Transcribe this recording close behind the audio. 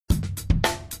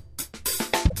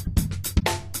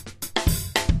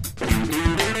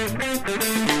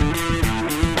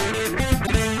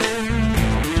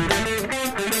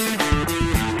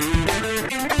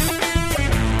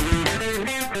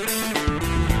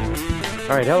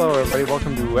All right, hello everybody.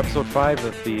 Welcome to episode 5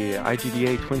 of the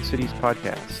IGDA Twin Cities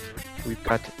podcast. We've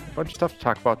got a bunch of stuff to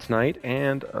talk about tonight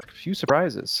and a few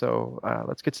surprises. So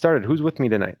let's get started. Who's with me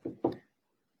tonight?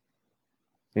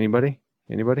 Anybody?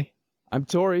 I'm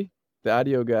Tori, the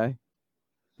audio guy.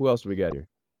 Who else do we got here?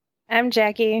 I'm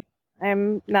Jackie.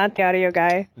 I'm not the audio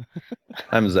guy.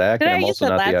 I'm Zach, Did and I I'm use also that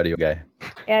not the last- audio guy.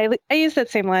 Yeah, I used that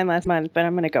same line last month, but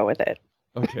I'm going to go with it.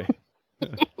 Okay.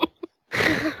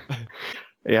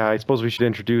 Yeah, I suppose we should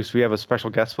introduce. We have a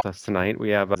special guest with us tonight. We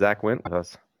have Zach Wint with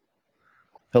us.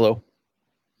 Hello.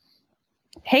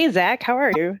 Hey, Zach, how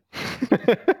are you?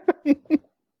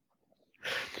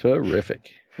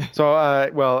 Terrific. So,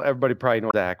 well, everybody probably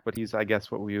knows Zach, but he's, I guess,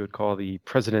 what we would call the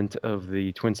president of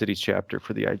the Twin Cities chapter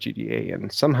for the IGDA.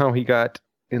 And somehow he got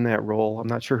in that role. I'm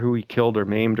not sure who he killed or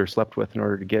maimed or slept with in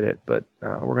order to get it, but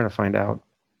we're going to find out.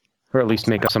 Or at least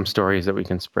make up some stories that we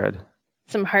can spread.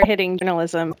 Some hard-hitting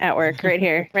journalism at work right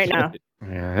here, right now.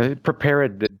 Yeah,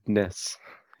 preparedness.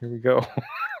 Here we go.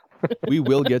 We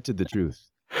will get to the truth.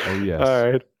 Oh yes. All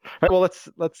right. Well, let's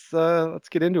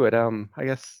get into it. I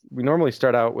guess we normally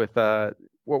start out with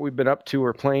what we've been up to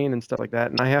or playing and stuff like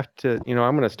that. And I have to,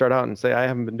 I'm going to start out and say I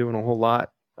haven't been doing a whole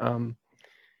lot.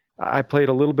 I played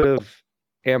a little bit of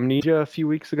Amnesia a few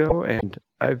weeks ago, and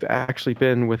I've actually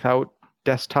been without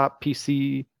desktop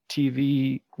PC,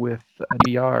 TV with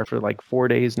VR for like 4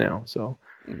 days now. So,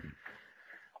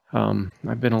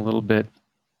 I've been a little bit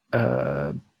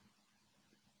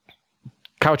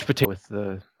couch potato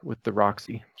with the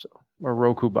Roxy, or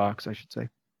Roku box, I should say.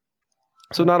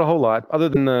 So not a whole lot, other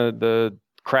than the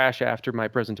crash after my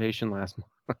presentation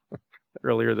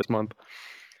earlier this month.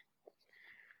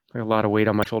 A lot of weight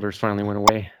on my shoulders finally went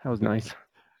away. That was nice.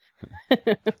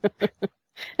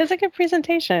 It's a good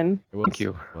presentation. Thank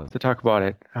you to talk about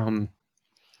it.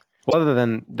 Well, other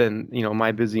than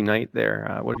my busy night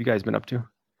there, what have you guys been up to?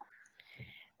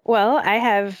 Well, I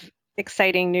have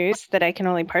exciting news that I can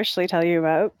only partially tell you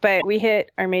about, but we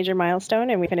hit our major milestone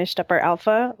and we finished up our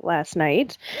alpha last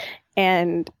night,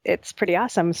 and it's pretty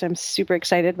awesome. So I'm super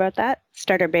excited about that.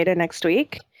 Start our beta next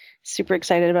week. Super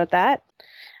excited about that.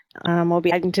 We'll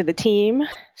be adding to the team.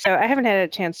 So I haven't had a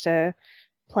chance to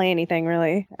play anything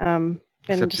really.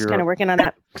 Been just kind of working on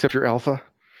that. Except your alpha?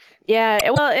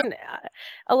 Yeah, well, and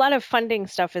a lot of funding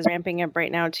stuff is ramping up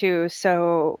right now too.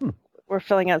 So we're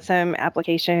filling out some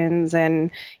applications and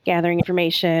gathering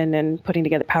information and putting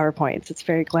together PowerPoints. It's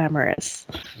very glamorous.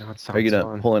 Are you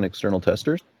going to pull in external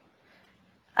testers?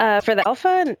 For the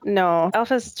alpha, no.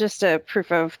 Alpha's just a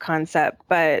proof of concept,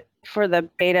 but for the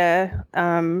beta,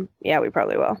 yeah, we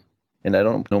probably will. And I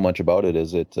don't know much about it.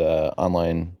 Is it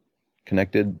online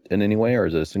connected in any way, or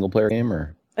is it a single player game?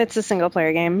 Or it's a single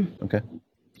player game. Okay.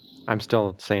 I'm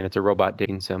still saying it's a robot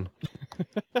dating sim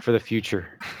for the future.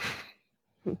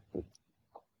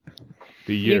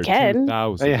 The year You can.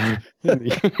 2000. Yeah.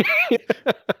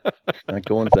 Not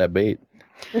going for that bait.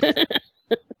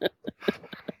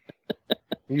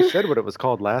 You said what it was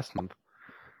called last month.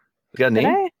 You got a Did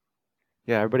name? I?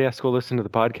 Yeah, everybody has to go listen to the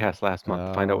podcast last month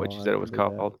to find out what you Oh, said I it was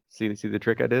remember called. See the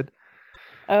trick I did?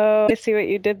 Oh, I see what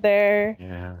you did there.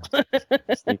 Yeah.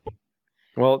 Sneaky.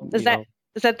 Well, Is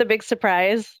that the big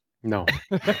surprise? no.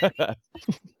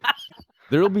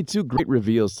 There will be 2 great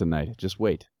reveals tonight. Just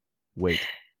wait. Wait.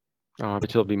 Oh, I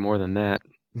bet you'll be more than that.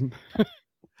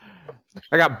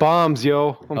 I got bombs,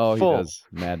 yo. I'm Oh, full. he does.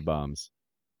 Mad bombs.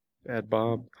 Bad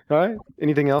bomb. All right.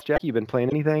 Anything else, Jackie? You been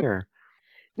playing anything or?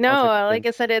 No, How's it like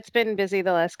I said, it's been busy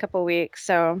the last couple weeks.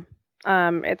 So,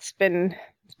 it's been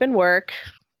work.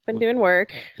 Been doing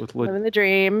work, With living the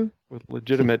dream. with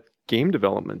legitimate game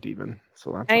development, even.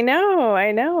 So that's I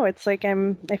know. It's like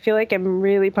I feel like I'm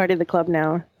really part of the club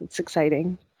now. It's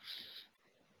exciting.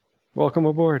 welcome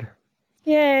aboard.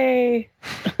 Yay!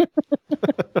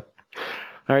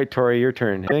 All right, Tori, your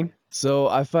turn. Anything? So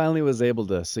I finally was able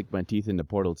to sink my teeth into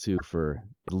Portal 2 for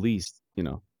at least,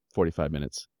 45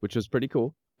 minutes, which was pretty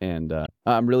cool. And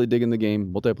I'm really digging the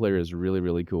game. Multiplayer is really,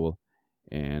 really cool.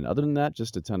 And other than that,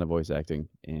 just a ton of voice acting.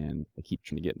 And I keep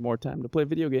trying to get more time to play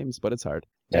video games, but it's hard.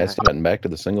 Yeah, I still gotten back to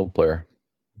the single player.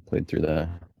 Played through the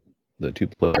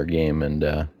 2-player game, and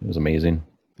it was amazing.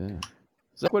 Yeah.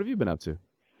 Zach, what have you been up to?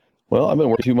 Well, I've been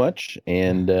working too much,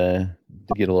 and did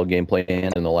get a little gameplay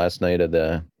in the last night of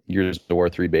the Gears of War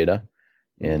 3 beta.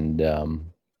 And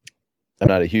I'm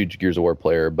not a huge Gears of War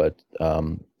player, but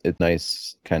it's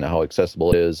nice kind of how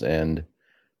accessible it is, and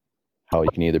how you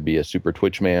can either be a super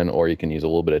Twitch man or you can use a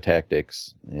little bit of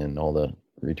tactics, and all the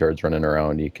retards running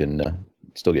around, you can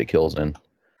still get kills in.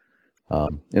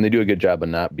 And they do a good job of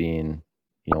not being,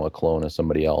 a clone of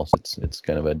somebody else. It's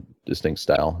kind of a distinct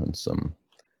style and some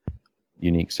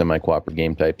unique semi-cooperative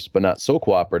game types, but not so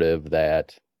cooperative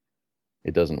that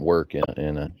it doesn't work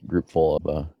in a group full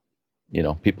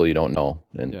of people you don't know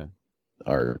and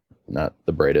are not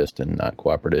the brightest and not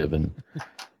cooperative and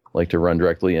like to run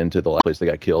directly into the last place they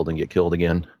got killed and get killed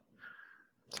again.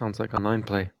 Sounds like online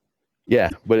play. Yeah,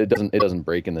 but it doesn't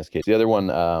break in this case. The other one,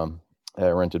 I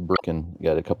rented Brook and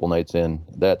got a couple nights in.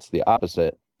 That's the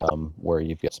opposite, where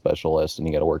you've got specialists and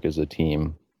you got to work as a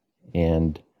team,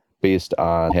 and based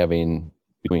on having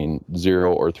between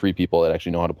 0 or 3 people that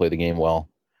actually know how to play the game well,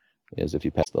 is if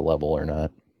you pass the level or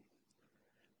not.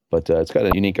 But it's got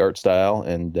a unique art style,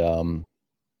 and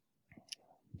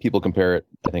people compare it,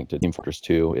 I think, to Team Fortress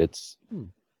 2. It's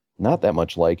not that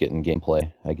much like it in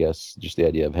gameplay, I guess. Just the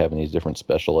idea of having these different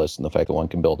specialists and the fact that one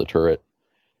can build a turret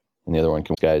and the other one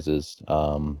can disguises.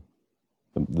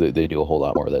 They do a whole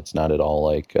lot more. That's not at all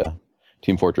like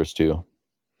Team Fortress 2.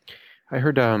 I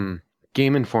heard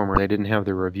Game Informer, they didn't have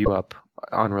their review up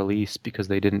on release because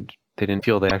they didn't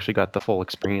feel they actually got the full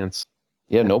experience.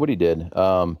 Yeah, nobody did.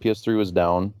 PS3 was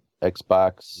down.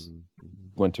 Xbox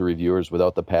went to reviewers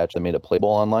without the patch that made it playable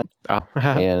online. Oh.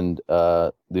 And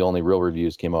the only real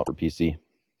reviews came out for PC.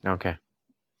 Okay.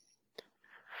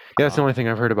 Yeah, that's the only thing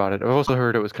I've heard about it. I've also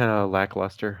heard it was kind of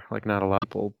lackluster. Like, not a lot of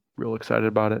people real excited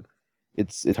about it.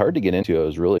 It's hard to get into. It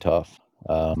was really tough.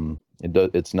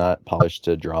 It's not polished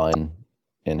to draw in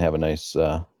and have a nice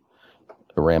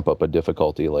ramp up of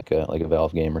difficulty like a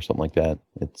Valve game or something like that.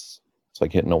 It's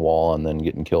like hitting a wall and then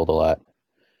getting killed a lot.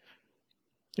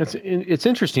 It's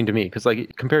interesting to me because,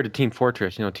 like, compared to Team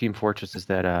Fortress, Team Fortress is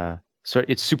that so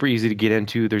it's super easy to get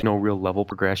into. There's no real level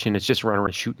progression. It's just run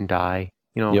around, shoot and die.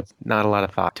 Yep. Not a lot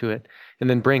of thought to it. And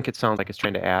then Brink, it sounds like it's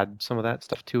trying to add some of that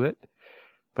stuff to it,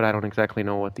 but I don't exactly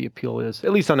know what the appeal is,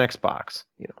 at least on Xbox.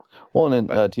 Well, and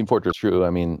in Team Fortress True, I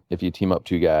mean, if you team up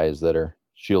 2 guys that are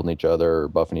shielding each other or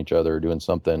buffing each other or doing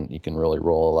something, you can really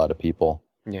roll a lot of people.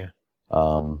 Yeah.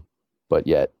 But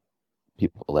yet,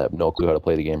 people that have no clue how to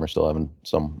play the game are still having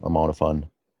some amount of fun.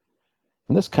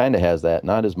 And this kind of has that,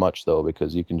 not as much though,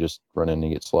 because you can just run in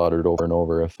and get slaughtered over and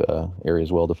over if area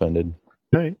is well defended.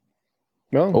 Right.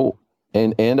 Well. Oh,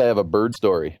 and I have a bird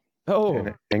story. Oh,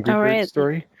 An Angry All Bird right.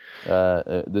 story.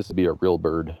 This would be a real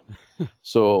bird.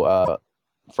 So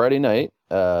Friday night,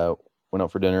 went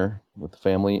out for dinner with the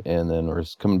family, and then we're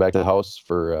coming back to the house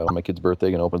for my kid's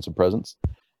birthday, gonna open some presents.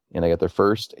 And I got there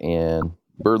first, and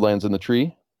bird lands in the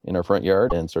tree in our front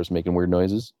yard and starts making weird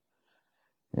noises.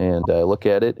 And I look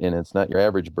at it, and it's not your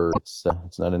average bird. It's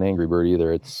not an angry bird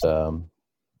either. It's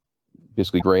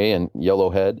basically gray and yellow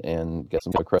head and got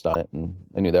some kind of crest on it. And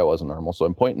I knew that wasn't normal, so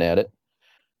I'm pointing at it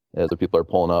as the people are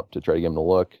pulling up to try to get them to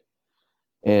look.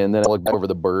 And then I look back over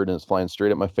the bird, and it's flying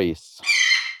straight at my face.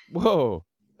 whoa.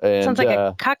 And, Sounds like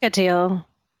a cockatiel.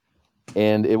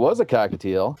 and it was a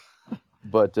cockatiel,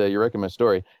 but you're wrecking my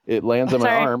story. It lands on my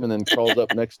Sorry. arm and then crawls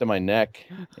up next to my neck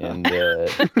and Are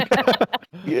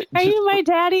you my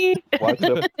daddy?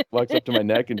 walks up to my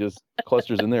neck and just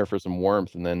clusters in there for some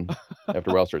warmth, and then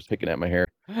after a while starts picking at my hair.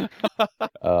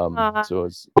 So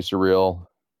it's a surreal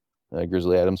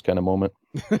Grizzly Adams kind of moment.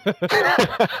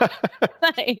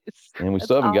 Nice. And we That's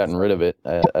still haven't gotten awesome. rid of it.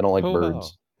 I don't like Oh, birds wow.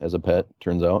 as a pet,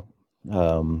 turns out.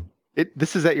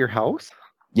 This is at your house?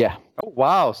 Yeah. Oh,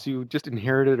 wow. So you just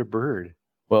inherited a bird.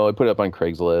 Well, I put it up on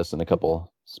Craigslist and a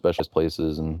couple specialist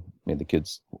places and made the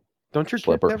kids Don't your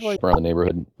schlep kids have like around the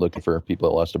neighborhood looking for people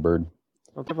that lost a bird.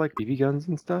 don't they have like BB guns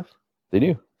and stuff? They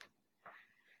do.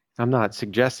 I'm not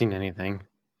suggesting anything.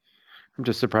 I'm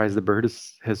just surprised the bird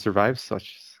has survived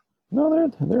such. No,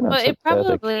 they're not Well,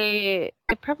 sympathetic.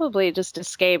 it probably just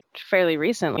escaped fairly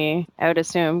recently, I would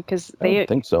assume, because I don't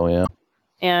think so, yeah.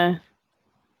 yeah.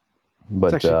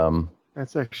 But actually-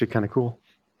 That's actually kind of cool.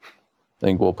 I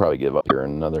think we'll probably give up here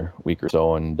in another week or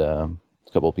so, and a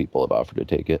couple of people have offered to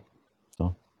take it.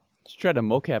 Let's try to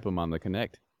mocap him on the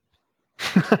Connect.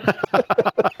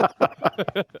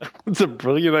 It's a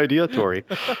brilliant idea, Tori.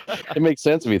 It makes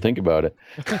sense if you think about it.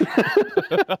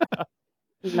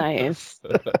 Nice.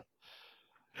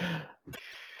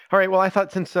 All right. Well, I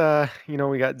thought since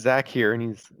we got Zach here and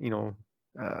he's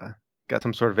got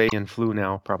some sort of avian flu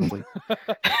now, probably.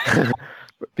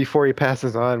 Before he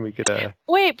passes on, we could.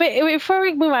 Wait, but before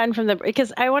we move on from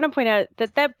because I want to point out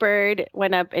that bird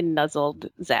went up and nuzzled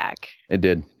Zach. It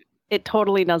did. It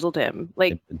totally nuzzled him,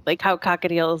 like how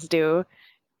cockatiels do.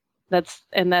 That's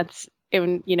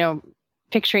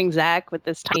picturing Zach with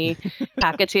this tiny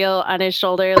cockatiel on his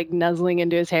shoulder, like nuzzling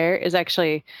into his hair, is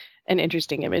actually an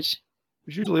interesting image.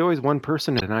 There's usually always one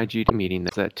person at an IGD meeting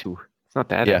that's that too. It's not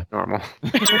that Yeah. normal.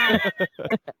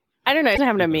 I don't know. It doesn't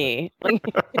happen to me. Like,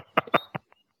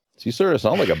 So you sort of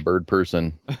sound like a bird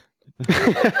person.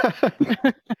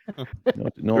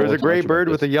 No, There's a what's gray much about bird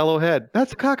with a this. yellow head.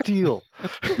 That's a cockatiel.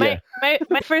 Yeah.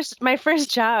 My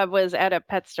first job was at a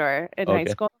pet store in high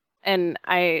Okay. school, and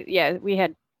we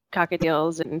had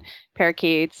cockatiels and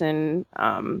parakeets and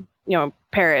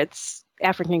parrots,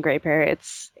 African gray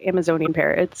parrots, Amazonian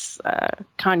parrots,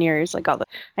 conures,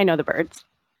 I know the birds.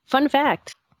 Fun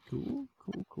fact. Cool.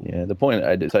 Yeah, the point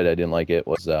I decided I didn't like it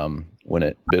was when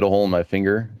it bit a hole in my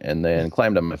finger and then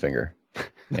climbed on my finger,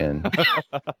 and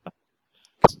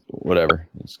whatever.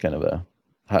 It's kind of a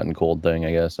hot and cold thing,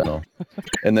 I guess. I don't know.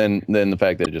 And then the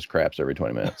fact that it just craps every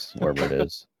 20 minutes, wherever it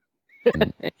is,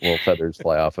 and little feathers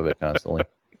fly off of it constantly.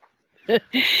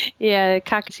 Yeah,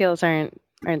 cockatiels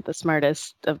aren't the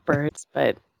smartest of birds,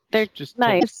 but they're Just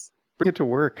nice. bring it to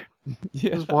work.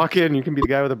 Yeah. Just walk in. You can be the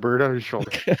guy with a bird on his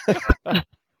shoulder.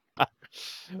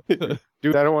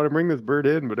 Dude, I don't want to bring this bird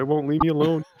in, but it won't leave me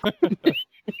alone. I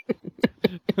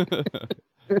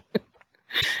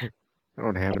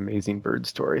don't have an amazing bird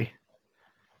story.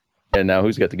 And now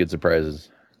who's got the good surprises?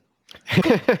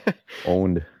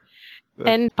 Owned.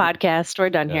 End podcast. We're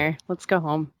done Yeah. here. Let's go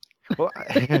home.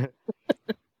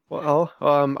 Well,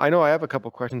 I know I have a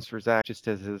couple questions for Zach, just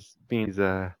as his being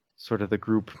sort of the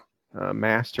group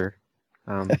master.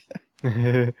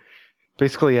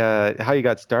 Basically, how you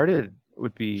got started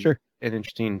would be Sure. an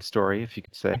interesting story, if you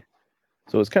could say.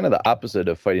 So it's kind of the opposite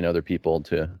of fighting other people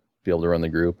to be able to run the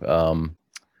group.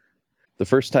 The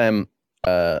first time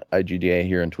IGDA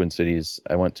here in Twin Cities,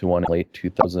 I went to one in late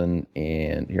 2000,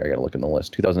 and here I got to look in the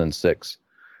list, 2006.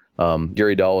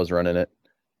 Gary Dahl was running it,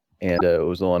 and it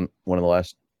was one of the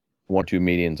last 1 or 2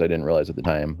 meetings I didn't realize at the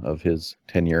time of his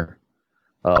tenure.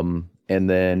 And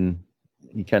then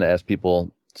he kind of asked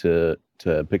people to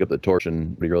pick up the torch,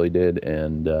 and what he really did,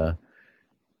 and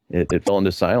it fell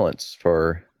into silence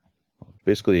for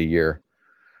basically a year.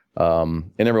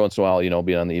 And every once in a while,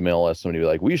 being on the email list, somebody would be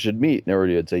like, "We should meet," and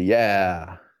everybody would say,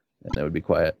 "Yeah," and that would be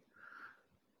quiet.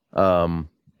 And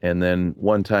then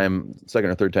one time, second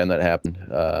or third time that happened,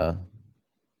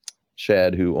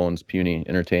 Shad, who owns Puny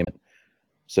Entertainment,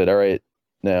 said, "All right,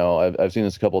 now I've seen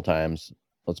this a couple of times.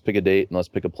 Let's pick a date and let's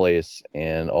pick a place,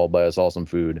 and I'll buy us all some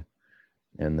food."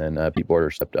 And then Pete Border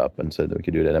stepped up and said that we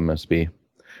could do it at MSB.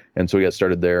 And so we got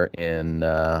started there in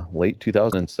late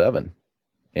 2007.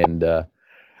 And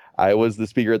I was the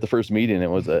speaker at the first meeting. It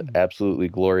was an absolutely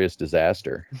glorious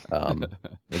disaster.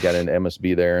 We got into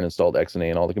MSB there and installed XNA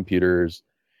and all the computers,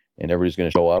 and everybody's going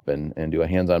to show up and do a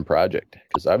hands-on project,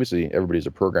 because obviously everybody's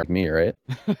a program to me, right?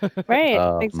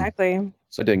 Right, exactly.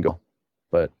 So I didn't go,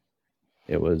 but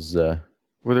it was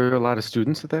Were there a lot of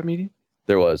students at that meeting?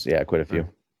 there was quite a few.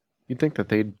 You'd think that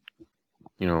they'd,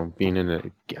 being in a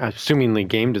assumingly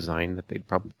game design, that they'd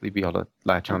probably be able to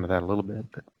latch onto that a little bit,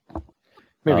 but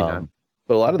maybe not.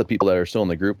 But a lot of the people that are still in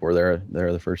the group were there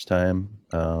the first time,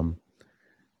 and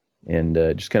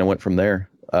just kind of went from there.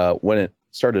 When it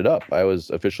started up, I was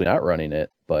officially not running it,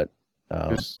 but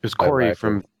It was Corey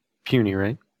from Puny,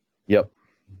 right? Yep.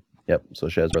 So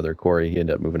Shad's brother Corey, he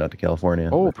ended up moving out to California.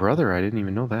 Oh, brother, I didn't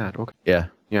even know that. Okay. Yeah.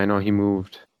 Yeah, I know he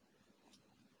moved.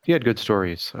 He had good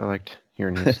stories. I liked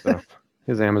hearing his stuff.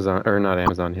 His Amazon, or not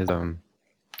Amazon, his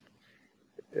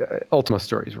Ultima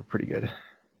stories were pretty good.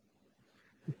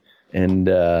 And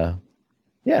and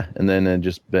then I've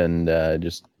just been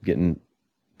just getting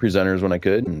presenters when I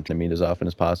could, and to meet as often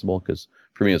as possible, because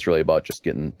for me it's really about just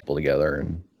getting people together.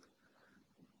 And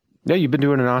Yeah, you've been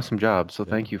doing an awesome job, so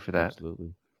thank you for that.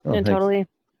 Absolutely. oh, And thanks. totally.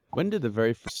 When did the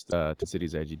very first Twin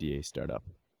Cities IGDA start up?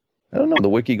 I don't know. The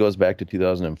wiki goes back to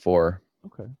 2004.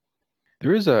 Okay.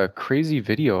 There is a crazy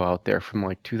video out there from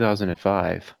like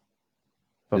 2005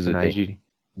 of Is an it IG.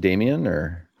 Damien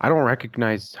or I don't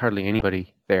recognize hardly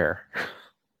anybody there.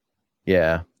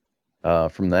 yeah,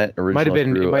 from that original Might have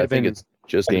been- it crew, might I have think been- it's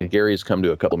just Gary's come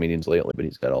to a couple meetings lately, but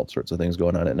he's got all sorts of things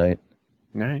going on at night.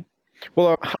 All right.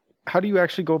 Well, how do you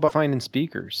actually go about finding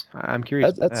speakers? I'm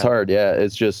curious. That's hard. Yeah,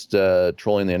 it's just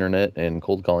trolling the internet and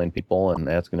cold calling people and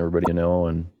asking everybody you know,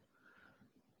 and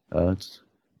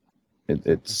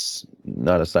it's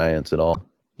not a science at all.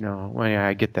 No, well, yeah,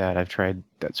 I get that. I've tried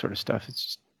that sort of stuff. It's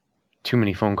just too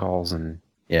many phone calls and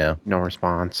Yeah, no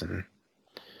response. And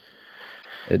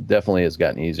it definitely has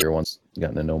gotten easier once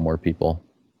gotten to know more people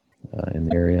in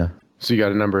the area. so you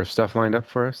got a number of stuff lined up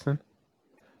for us then?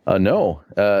 No,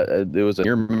 it was a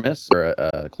near miss or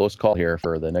a close call here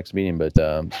for the next meeting, but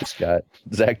just got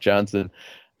Zach Johnson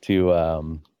to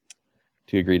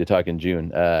agree to talk in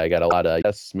June. I got a lot of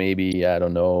yes, maybe, I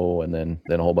don't know, and then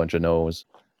a whole bunch of no's,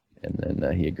 and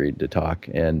then he agreed to talk.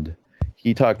 And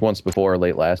he talked once before,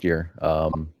 late last year.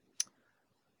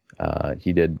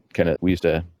 He did we used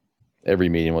to, every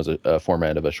meeting was a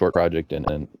format of a short project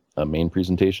and a main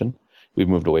presentation. We've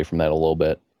moved away from that a little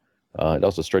bit. It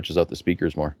also stretches out the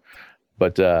speakers more.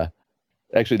 But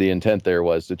actually, the intent there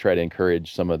was to try to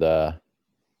encourage some of the,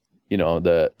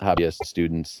 the hobbyist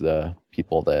students, the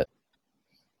people that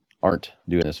aren't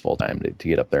doing this full time, to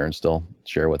get up there and still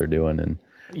share what they're doing. And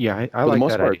Yeah, I for like the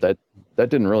most that part, idea. that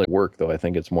didn't really work, though. I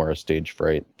think it's more a stage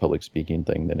fright public speaking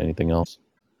thing than anything else.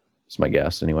 It's my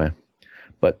guess, anyway.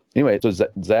 But anyway, so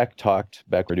Zach talked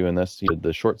back when we were doing this. He did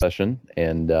the short session,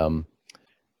 and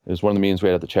it was one of the meetings we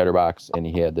had at the Chatterbox, and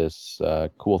he had this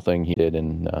cool thing he did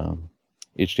in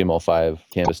HTML5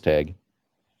 canvas tag,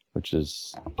 which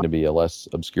is going to be a less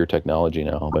obscure technology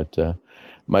now. But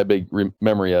my big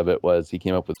memory of it was he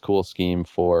came up with a cool scheme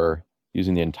for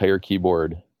using the entire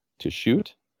keyboard to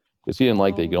shoot, because he didn't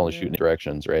like that you could only shoot in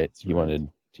directions, right? So he wanted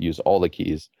to use all the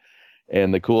keys.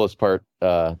 And the coolest part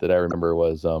that I remember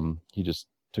was he just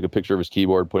took a picture of his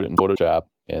keyboard, put it in Photoshop,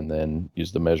 and then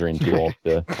used the measuring tool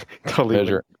to Totally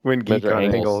measure went geek measure on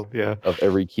angles. angle. Yeah. of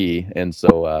every key. And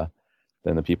so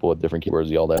then the people with different keyboards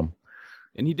yelled at him.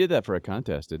 And he did that for a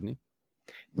contest, didn't he?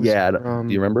 was, Yeah. Do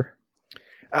you remember?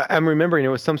 I'm remembering it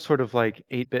was some sort of like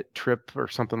 8-bit trip or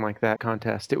something like that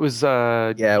contest. It was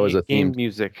Yeah, it was a game themed.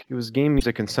 music. It was game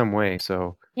music in some way.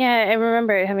 So Yeah, I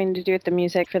remember it having to do with the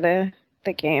music for the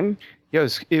game. yeah,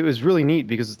 it was really neat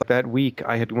because that week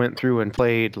I had went through and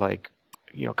played like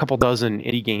a couple dozen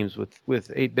indie games with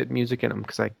 8-bit music in them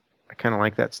because I kind of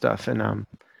like that stuff, and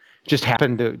just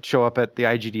happened to show up at the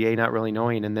IGDA not really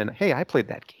knowing, and then hey, I played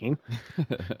that game.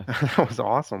 That was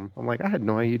awesome. I'm like, I had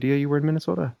no idea you were in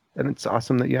Minnesota, and it's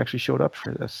awesome that you actually showed up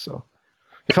for this. So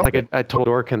I felt like I told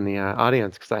Dork in the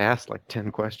audience because I asked like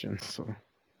 10 questions. So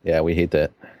Yeah, we hate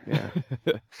that. yeah,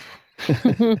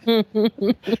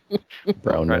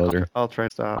 Brown noser. I'll try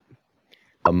to stop.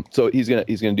 So he's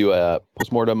gonna do a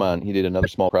postmortem on. He did another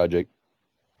small project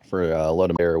for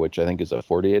Ludum Dare, which I think is a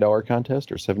 48-hour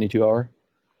contest or 72-hour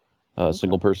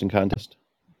single person contest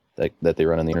that they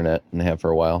run on the internet and have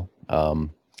for a while.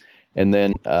 And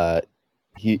then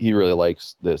he really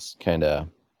likes this kind of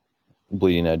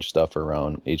bleeding edge stuff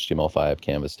around HTML5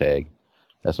 canvas tag.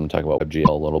 That's what I'm talking about WebGL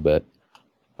a little bit,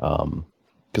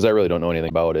 because I really don't know anything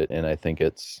about it, and I think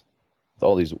it's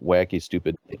all these wacky,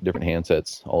 stupid, different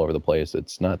handsets all over the place.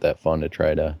 It's not that fun to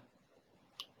try to,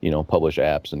 publish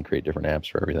apps and create different apps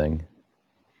for everything.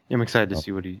 Yeah, I'm excited to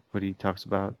see what he talks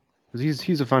about because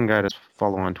he's a fun guy to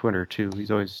follow on Twitter too.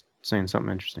 He's always saying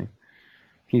something interesting.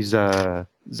 He's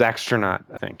Zaxtronaut,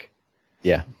 I think.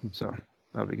 Yeah. So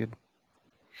that'll be good.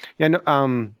 Yeah.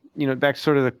 No, back to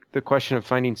sort of the question of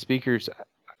finding speakers.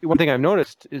 One thing I've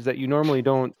noticed is that you normally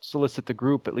don't solicit the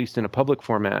group, at least in a public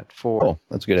format, for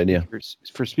that's a good idea.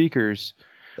 For speakers.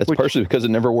 That's partially because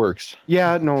it never works.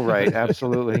 Yeah, no, right,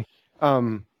 absolutely.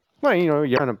 Well,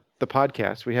 you're on the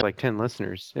podcast. We have like 10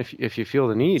 listeners. If you feel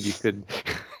the need, you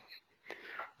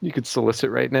could solicit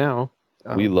right now.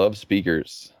 We love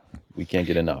speakers. We can't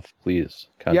get enough. Please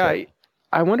contact. Yeah,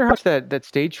 I wonder how much that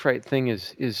stage fright thing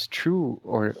is true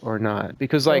or not.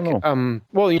 Because like,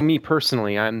 me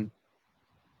personally,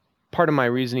 part of my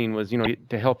reasoning was,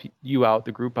 to help you out,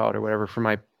 the group out or whatever for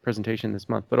my presentation this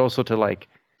month, but also to like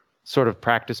sort of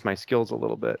practice my skills a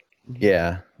little bit.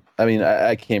 Yeah. I mean,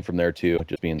 I came from there too,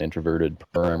 just being an introverted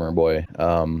programmer boy.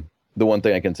 The one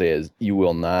thing I can say is you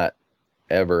will not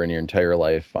ever in your entire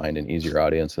life find an easier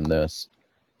audience than this.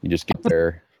 You just get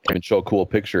there and show cool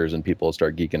pictures and people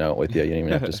start geeking out with you. You don't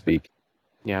even have to speak.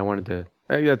 Yeah, I wanted to,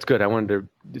 that's good. I wanted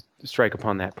to strike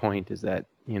upon that point is that,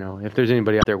 if there's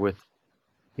anybody out there with,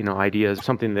 ideas,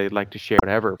 something they'd like to share,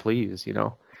 whatever, please,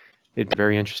 it'd be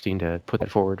very interesting to put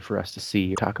that forward for us to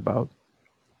see, talk about.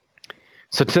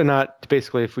 So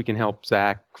basically, if we can help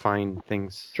Zach find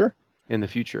things in the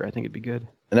future, I think it'd be good.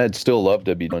 And I'd still love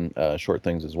to be doing short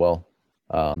things as well.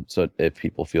 So if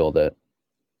people feel that,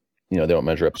 they don't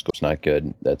measure up, scope's not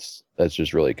good, that's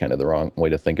just really kind of the wrong way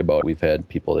to think about it. We've had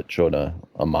people that showed a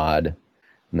mod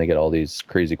and they get all these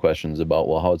crazy questions about,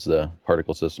 well, how's the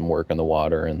particle system work in the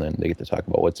water? And then they get to talk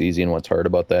about what's easy and what's hard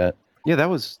about that. Yeah, that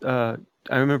was, I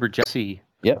remember Jesse.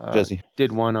 Jesse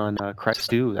did one on Crisis.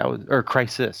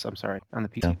 I'm sorry, on the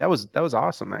PC. Yeah. That was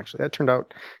awesome. Actually, that turned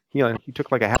out he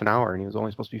took like a half an hour, and he was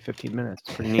only supposed to be 15 minutes.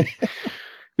 It's pretty neat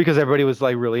because everybody was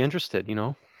like really interested.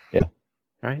 Yeah.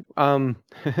 Right.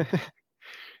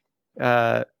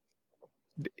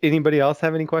 Anybody else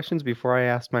have any questions before I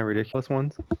ask my ridiculous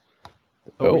ones?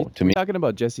 To me, talking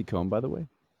about Jesse Combe, by the way.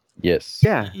 Yes.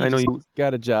 Yeah, I know you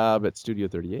got a job at Studio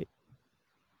 38.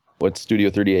 What's Studio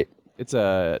 38? It's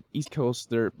East Coast.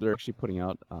 They're actually putting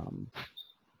out.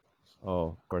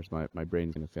 Of course, my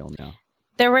brain's gonna fail me now.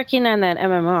 They're working on that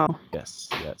MMO. Yes.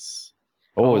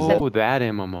 Oh, is that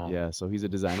MMO? Yeah. So he's a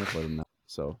designer for them now.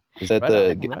 So Is that Right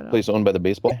the on, right on. place owned by the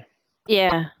baseball?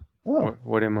 Yeah. Oh,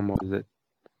 What MMO is it?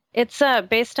 It's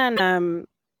based on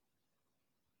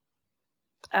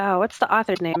oh, what's the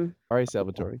author's name? Ari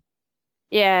Salvatore.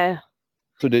 Yeah.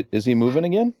 so is he moving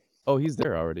again? Oh, he's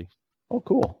there already. Oh,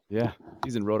 cool. Yeah,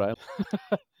 he's in Rhode Island.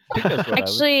 I think that's Rhode Island.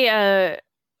 Actually, well,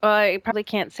 I probably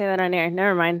can't say that on air.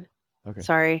 Never mind. Okay.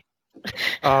 Sorry.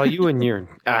 Oh, you and your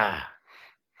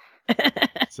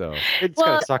So it's Well-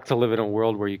 gonna suck to live in a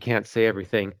world where you can't say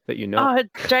everything that you know. Oh,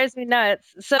 it drives me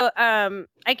nuts. So,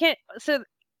 I can't. So,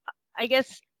 I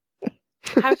guess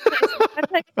how should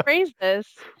I phrase this?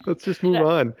 Let's just move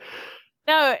on.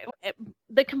 No,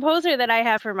 the composer that I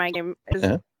have for my game is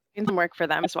Uh-huh. doing some work for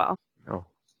them as well. Oh,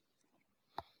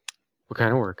 what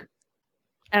kind of work?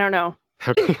 I don't know.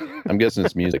 I'm guessing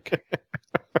it's music.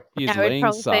 he's I would laying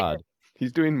probably say sod.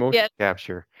 He's doing motion Yeah.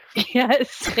 capture.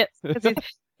 Yes, 'cause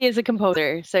he is a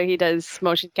composer, so he does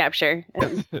motion capture.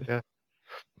 And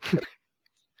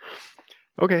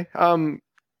Okay.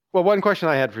 Well, one question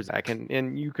I had for Zach,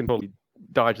 and you can totally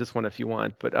dodge this one if you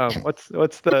want, but what's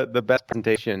the best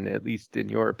presentation, at least in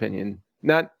your opinion?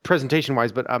 Not presentation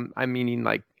wise, but I'm meaning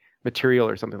like material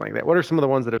or something like that. What are some of the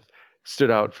ones that have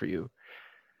stood out for you?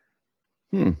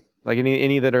 Like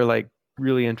any that are like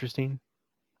really interesting,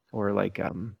 or like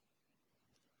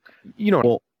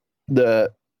Well,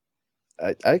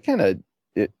 I kind of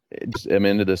just am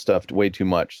into this stuff way too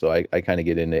much, so I kind of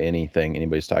get into anything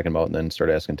anybody's talking about, and then start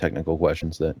asking technical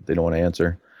questions that they don't want to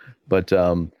answer. But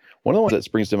one of the ones that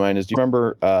springs to mind is, do you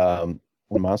remember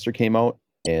when Monster came out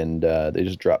and they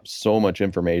just dropped so much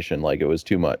information, like it was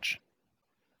too much.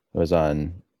 It was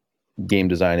on game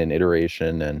design and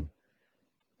iteration, and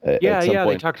at some they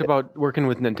point, talked about working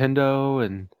with Nintendo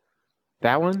and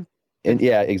that one. and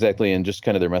yeah, exactly, and just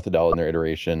kind of their methodology and their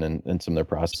iteration and some of their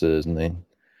processes, and they.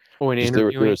 Oh, and Just there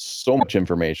interviewing. was so much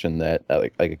information that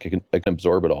I can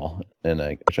absorb it all, and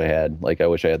I wish I had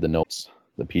the notes,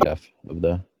 the PDF of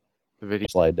the The video.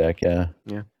 slide deck. Yeah.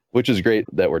 Which is great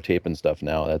that we're taping stuff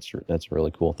now. That's a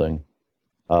really cool thing.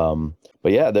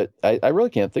 But yeah, that I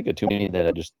really can't think of too many that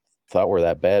I just thought were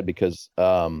that bad, because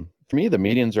for me the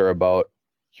meetings are about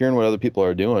hearing what other people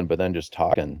are doing, but then just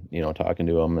talking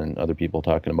to them and other people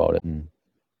talking about it, and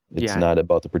it's Yeah. not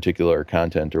about the particular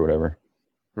content or whatever.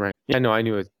 Right. Yeah, no, I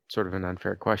knew it's sort of an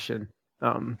unfair question.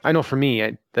 I know for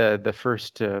me, the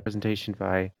first presentation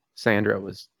by Sandra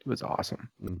was awesome.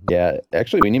 Yeah,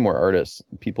 actually, we need more artists.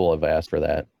 People have asked for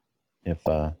that. If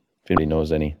anybody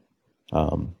knows any,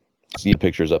 see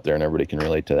pictures up there, and everybody can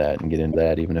relate to that and get into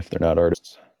that, even if they're not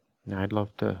artists. Yeah, I'd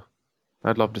love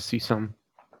to see some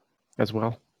as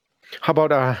well. How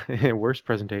about worst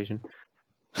presentation?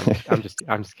 I'm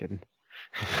just kidding.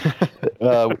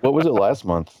 What was it last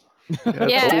month?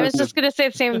 yeah, I was just gonna say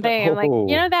the same thing. I'm like, Oh.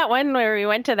 that one where we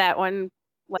went to that one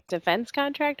like defense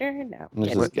contractor? No. There's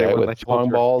kidding. this They guy wouldn't with let you ping hold pong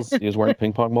your- balls. He was wearing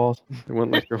ping pong balls. They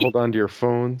wouldn't let you hold on to your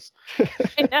phones.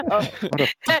 I know.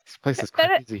 This place is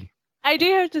crazy. I do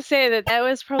have to say that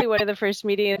was probably one of the first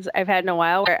meetings I've had in a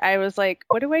while where I was like,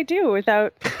 what do I do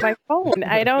without my phone?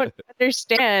 I don't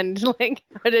understand like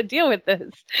how to deal with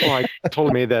this. Oh, I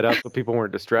totally made that up so people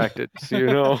weren't distracted. So you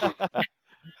know.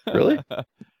 Really?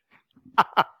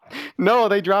 No,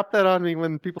 they dropped that on me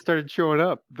when people started showing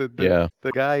up. The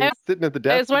guy I- sitting at the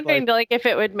desk. I was wondering like if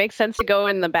it would make sense to go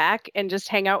in the back and just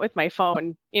hang out with my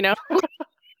phone,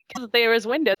 because there was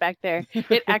windows back there.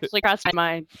 It actually crossed my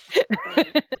mind.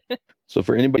 So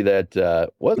for anybody that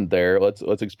wasn't there,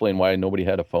 let's explain why nobody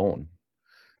had a phone.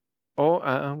 Oh,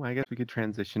 I guess we could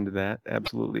transition to that.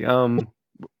 Absolutely.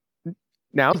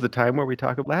 Now's the time where we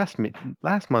talk about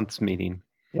last month's meeting.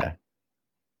 Yeah.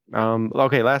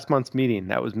 Okay, last month's meeting.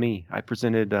 That was me. I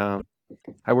presented.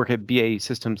 I work at BAE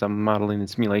Systems. I'm a modeling and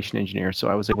simulation engineer, so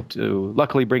I was able to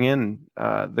luckily bring in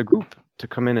the group to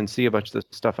come in and see a bunch of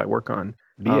the stuff I work on.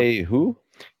 BA who?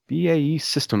 BAE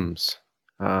Systems.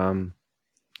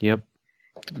 Yep.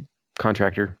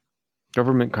 Contractor,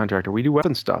 government contractor. We do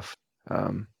weapon stuff. So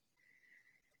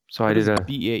I What did does a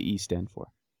BAE stand for?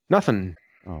 nothing.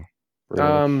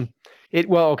 Really?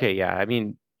 Okay, yeah. I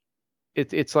mean,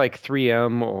 it's like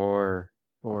 3M or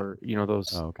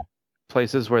those Oh, okay.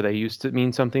 places where they used to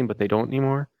mean something but they don't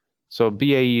anymore. So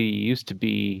BAE used to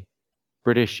be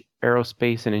British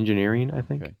Aerospace and Engineering, I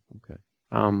think. Okay.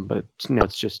 But now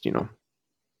it's just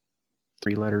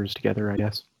 3 letters together, I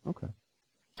guess. Okay.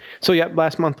 So yeah,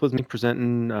 last month was me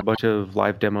presenting a bunch of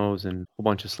live demos and a whole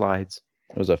bunch of slides.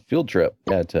 It was a field trip.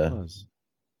 Yeah, to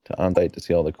on-site to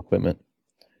see all the equipment.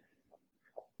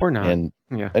 Or not. And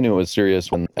Yeah. I knew it was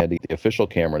serious when I had to get the official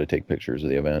camera to take pictures of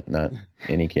the event, not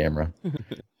any camera.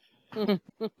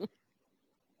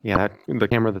 Yeah, the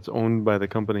camera that's owned by the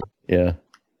company. Yeah.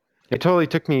 It totally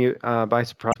took me by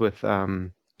surprise with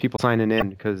people signing in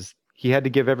because he had to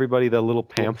give everybody the little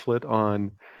pamphlet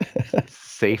on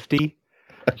safety,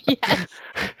 Yes.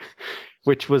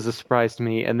 which was a surprise to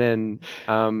me. And then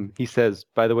he says,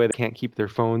 by the way, they can't keep their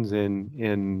phones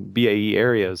in BAE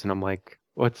areas. And I'm like,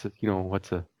 what's a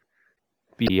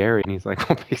BAE area? And he's like,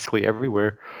 well, basically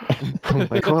everywhere. I'm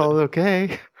like, well,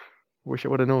 okay. Wish I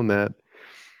would have known that.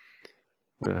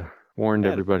 Warned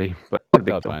Yeah, everybody, but Worked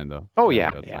out fine though. oh It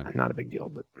yeah, worked out fine. not a big deal.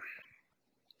 But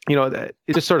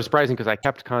it's just sort of surprising because I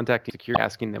kept contacting security,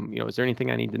 asking them, is there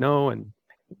anything I need to know? And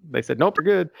they said, nope, you're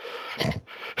good.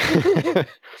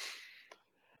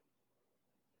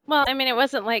 Well, I mean, it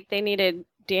wasn't like they needed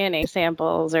DNA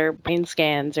samples or brain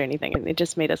scans or anything. They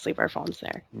just made us leave our phones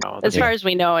there, No, as far as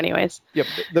we know, anyways. Yep.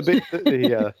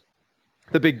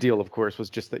 The big deal, of course, was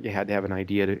just that you had to have an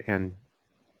idea, and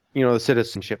the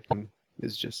citizenship thing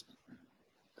is just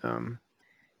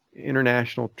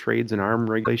international trades and arm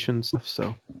regulations stuff.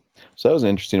 So that was an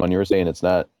interesting one. You were saying it's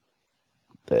not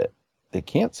that they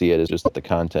can't see it; it's just that the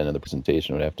content of the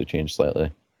presentation would have to change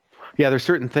slightly. yeah, there's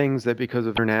certain things that because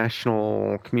of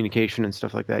international communication and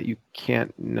stuff like that, you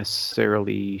can't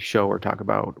necessarily show or talk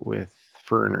about with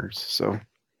foreigners. So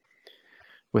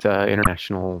with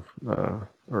international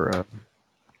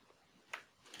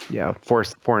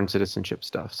foreign citizenship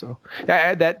stuff. So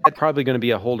that's probably going to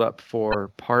be a holdup for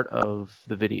part of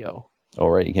the video. Oh,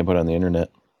 right. You can't put it on the internet.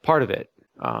 Part of it,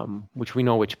 which we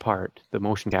know which part, the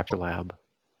motion capture lab,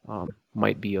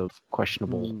 might be of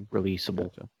questionable releasable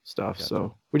stuff. Gotcha.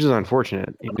 So, which is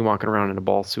unfortunate. You're walking around in a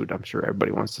ball suit. I'm sure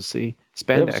everybody wants to see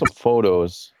They have spandex. some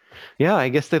photos. Yeah, I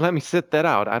guess they let me sit that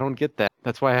out. I don't get that.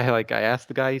 That's why I asked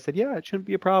the guy. He said, "Yeah, it shouldn't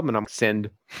be a problem." And I'm send.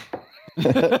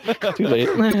 Too late.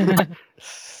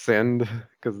 Send,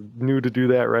 because knew to do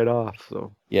that right off.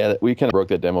 So Yeah, we kind of broke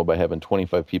that demo by having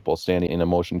 25 people standing in a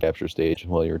motion capture stage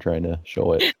while you were trying to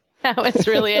show it. That was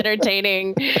really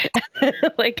entertaining.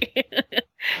 But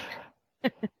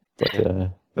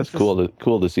that's cool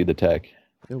to see the tech.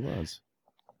 It was.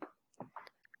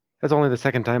 That's only the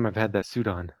second time I've had that suit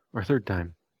on, or third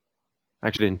time. I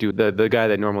actually didn't do the guy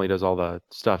that normally does all the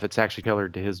stuff. It's actually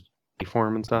tailored to his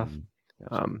form and stuff.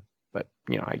 But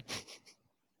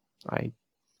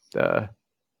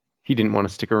he didn't want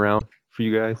to stick around for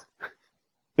you guys.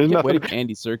 There's Kept nothing. waiting for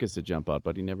Andy Serkis to jump out,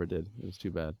 but he never did. It was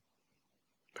too bad.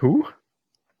 Who?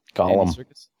 Gollum. Andy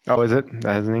Serkis? Oh, is it?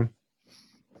 That his name?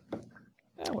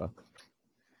 Yeah, well.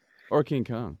 Or King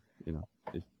Kong,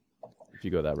 if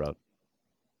you go that route.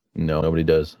 No, nobody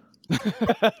does.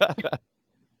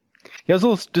 Yeah, I was a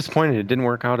little disappointed. It didn't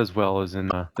work out as well as in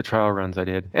the trial runs I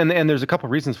did, and there's a couple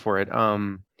reasons for it.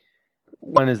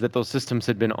 One is that those systems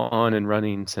had been on and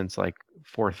running since like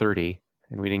 4:30,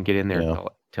 and we didn't get in there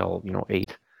till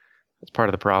 8. That's part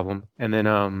of the problem. And then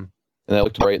And that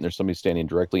looked right, and there's somebody standing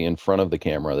directly in front of the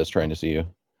camera that's trying to see you.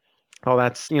 oh,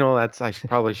 that's I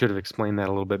probably should have explained that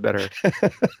a little bit better.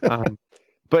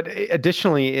 But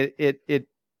additionally, it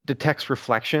detects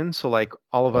reflection. So like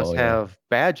all of us have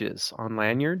badges on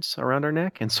lanyards around our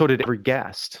neck, and so did every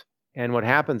guest. And what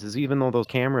happens is even though those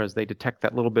cameras, they detect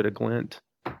that little bit of glint,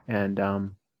 and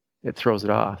it throws it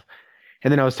off.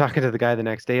 And then I was talking to the guy the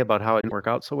next day about how it didn't work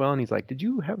out so well, and he's like, "Did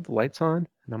you have the lights on?"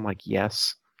 And I'm like,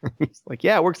 "Yes." He's like,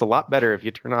 "Yeah, it works a lot better if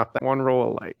you turn off that one row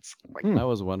of lights." I'm like, I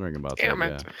was wondering about that. damn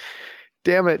it.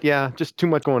 Damn it. Yeah, just too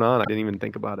much going on. I didn't even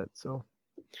think about it. So,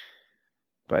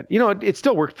 but it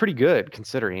still worked pretty good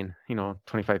considering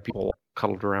 25 people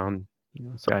cuddled around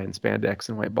some guy in spandex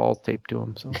and white balls taped to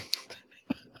him. So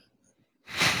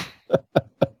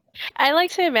I like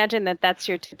to imagine that that's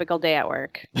your typical day at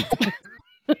work.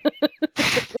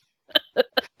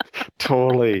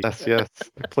 totally. Yes.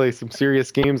 I play some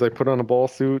serious games. I put on a ball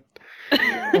suit.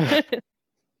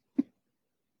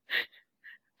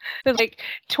 There's like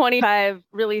 25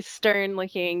 really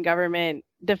stern-looking government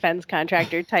defense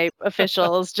contractor type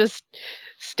officials just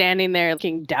standing there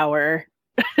looking dour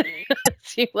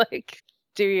as you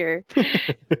do your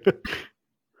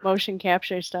motion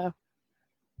capture stuff.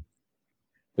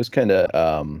 It was kind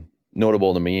of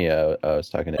notable to me. I was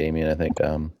talking to Damien. I think,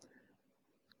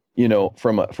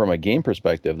 from a game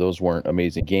perspective, those weren't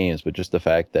amazing games, but just the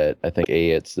fact that I think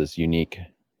it's this unique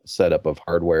setup of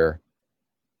hardware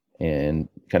and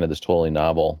kind of this totally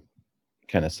novel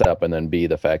kind of setup, and then B,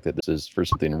 the fact that this is for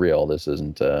something real. This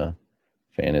isn't a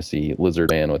fantasy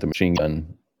lizard man with a machine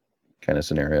gun kind of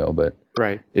scenario, but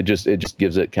right. It just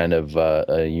gives it kind of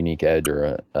a unique edge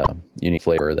or a unique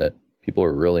flavor that people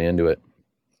are really into it.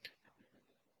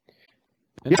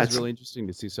 And it's really interesting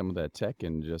to see some of that tech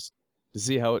and just to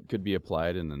see how it could be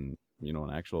applied in an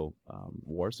actual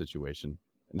war situation,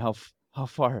 and how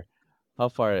far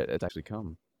it's actually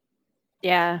come.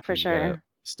 Yeah, for You got a sure.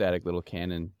 static little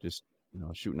cannon just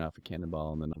shooting off a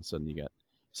cannonball, and then all of a sudden you got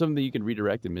something that you can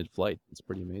redirect in mid-flight. It's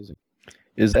pretty amazing.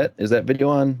 Is that video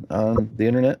on the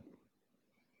internet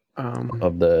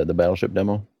of the battleship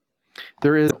demo?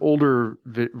 There is an older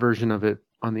version of it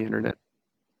on the internet.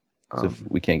 So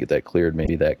if we can't get that cleared,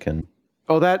 maybe that can.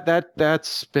 Oh,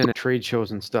 that's been at trade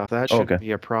shows and stuff. That shouldn't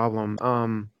be a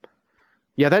problem.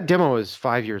 Yeah, that demo is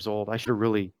 5 years old. I should have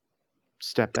really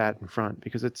stepped that in front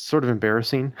because it's sort of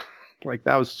embarrassing. Like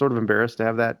that was sort of embarrassed to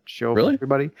have that show for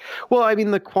everybody. Well, I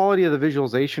mean, the quality of the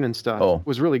visualization and stuff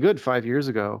was really good 5 years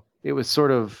ago. It was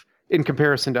sort of in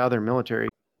comparison to other military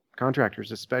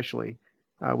contractors, especially,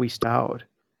 we stood out.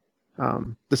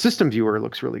 The system viewer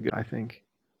looks really good, I think.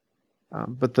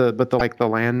 But the like the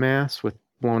landmass with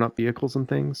blown up vehicles and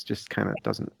things just kind of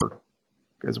doesn't work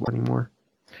as well anymore.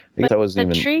 I guess I wasn't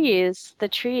The even.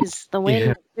 trees, the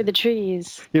wind through the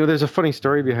trees. You know, there's a funny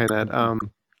story behind that.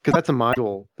 Because that's a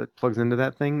module that plugs into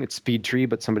that thing. It's SpeedTree,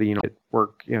 but somebody at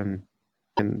work in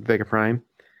Vega Prime,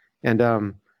 and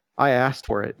I asked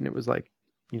for it, and it was like,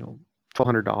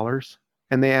 $1,200,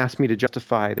 and they asked me to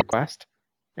justify the request,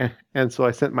 and so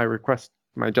I sent my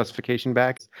justification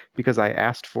back because I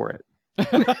asked for it.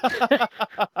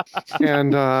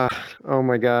 And oh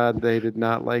my God, they did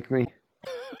not like me.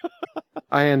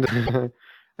 I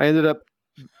ended up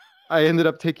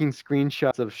taking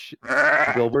screenshots of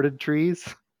billboarded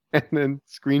trees and then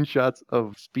screenshots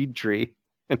of SpeedTree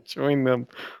and showing them,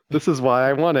 this is why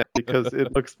I want it, because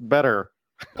it looks better.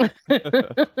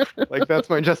 Like that's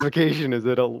my justification, is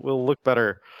will look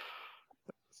better.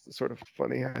 It's sort of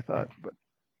funny, I thought, but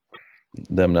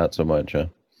them not so much, huh?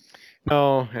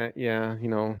 No, yeah,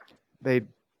 I'm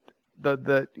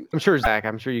sure, Zach,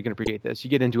 I'm sure you can appreciate this. You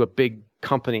get into a big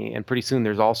company and pretty soon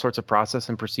there's all sorts of process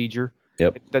and procedure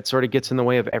that sort of gets in the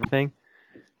way of everything.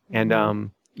 And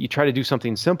you try to do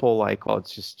something simple like, well,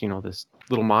 it's just, this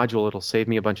little module, it'll save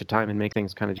me a bunch of time and make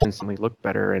things kind of instantly look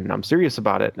better. And I'm serious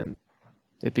about it. And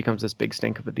it becomes this big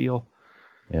stink of a deal.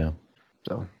 Yeah.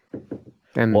 So,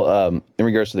 in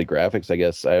regards to the graphics, I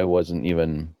guess I wasn't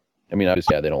even,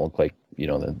 obviously, they don't look like,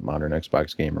 the modern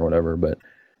Xbox game or whatever, but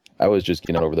I was just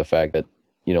getting over the fact that,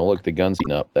 look, the gun's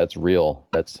heating up. That's real.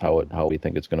 That's how we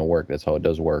think it's going to work. That's how it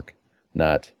does work.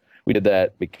 We did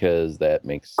that because that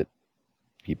makes it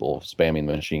people spamming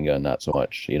the machine gun, not so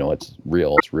much. It's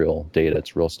real data.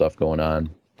 It's real stuff going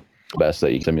on. Best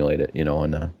that you simulate it, in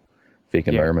a fake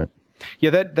environment.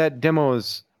 Yeah, that demo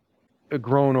is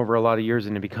grown over a lot of years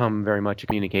and to become very much a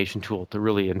communication tool to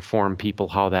really inform people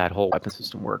how that whole weapon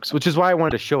system works, which is why I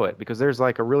wanted to show it, because there's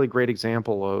like a really great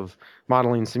example of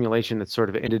modeling simulation that's sort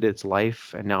of ended its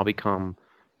life and now become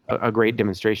a great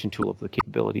demonstration tool of the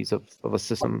capabilities of a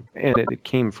system, and it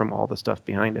came from all the stuff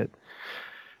behind it.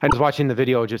 I was watching the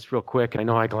video just real quick, and I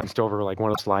know I glanced over like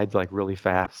one of the slides like really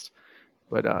fast,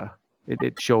 but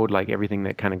it showed like everything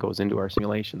that kind of goes into our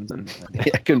simulations. And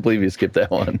I couldn't believe you skipped that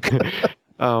one.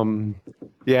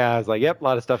 Yeah, I was like, yep, a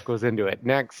lot of stuff goes into it.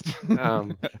 Next.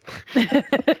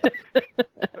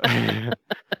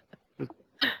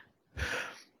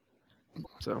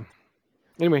 So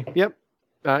anyway, yep.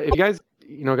 If you guys,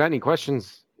 got any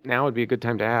questions, now would be a good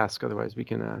time to ask. Otherwise, we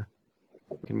can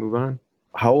move on.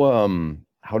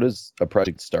 How does a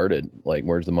project started? Like,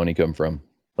 where's the money come from?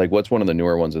 Like, what's one of the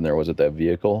newer ones in there? Was it that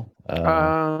vehicle?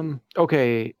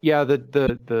 Okay. Yeah,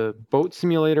 the boat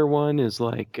simulator one is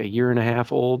like a year and a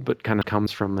half old, but kind of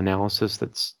comes from analysis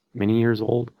that's many years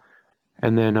old.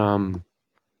 And then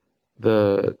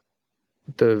the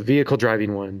vehicle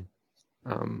driving one,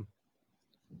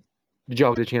 did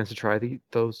y'all get a chance to try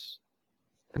those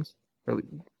things?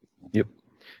 Yep.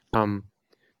 The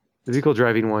vehicle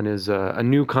driving one is a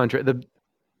new contract. The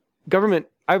government,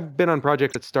 I've been on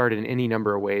projects that started in any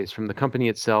number of ways. From the company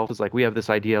itself is like, we have this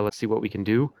idea, let's see what we can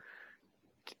do.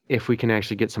 If we can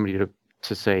actually get somebody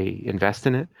to say invest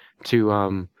in it,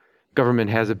 to government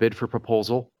has a bid for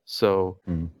proposal. So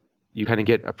you kind of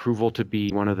get approval to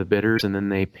be one of the bidders, and then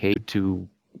they pay to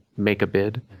make a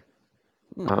bid.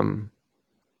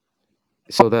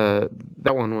 So that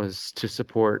one was to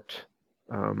support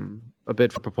a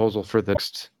bid for proposal for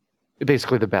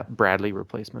basically the Bradley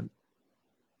replacement.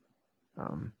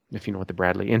 If you know what the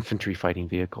Bradley infantry fighting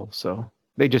vehicle. So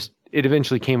it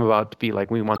eventually came about to be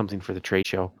like, we want something for the trade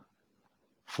show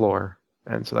floor.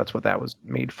 And so that's what that was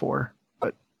made for.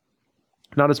 But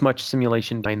not as much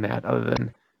simulation behind that other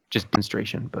than just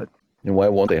demonstration. But and why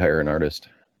won't they hire an artist?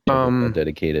 A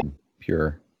dedicated,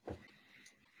 pure.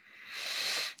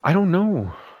 I don't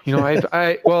know.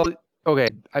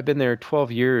 I've been there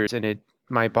 12 years, and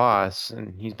my boss,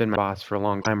 and he's been my boss for a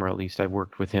long time, or at least I've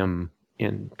worked with him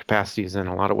in capacities in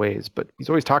a lot of ways, but he's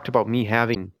always talked about me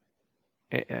having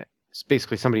It's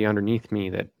basically somebody underneath me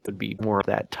that would be more of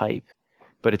that type,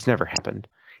 but it's never happened.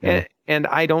 Yeah. And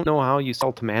I don't know how you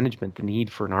sell to management the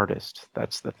need for an artist.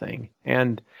 That's the thing.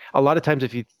 And a lot of times,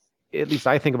 at least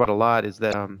I think about a lot, is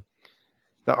that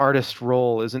the artist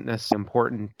role isn't necessarily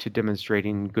important to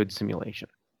demonstrating good simulation.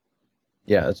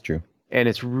 Yeah, that's true. And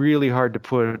it's really hard to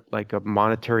put like a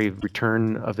monetary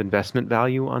return of investment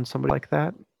value on somebody like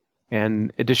that.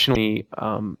 And additionally,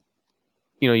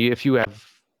 if you have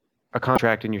a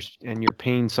contract and you're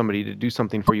paying somebody to do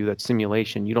something for you that's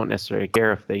simulation, you don't necessarily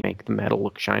care if they make the metal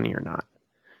look shiny or not.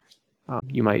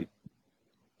 You might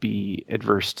be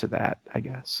adverse to that, I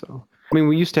guess. So, I mean,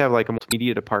 we used to have like a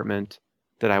multimedia department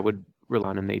that I would rely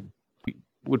on, and they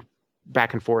would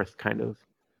back and forth kind of,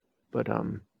 but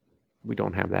we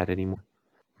don't have that anymore.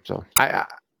 So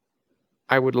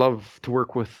I would love to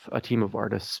work with a team of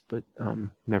artists, but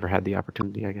never had the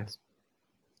opportunity, I guess.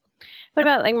 What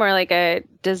about like more like a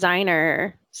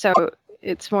designer? So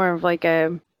it's more of like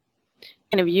a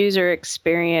kind of user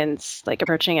experience, like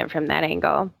approaching it from that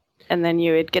angle. And then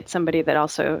you would get somebody that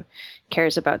also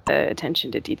cares about the attention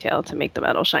to detail to make the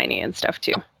metal shiny and stuff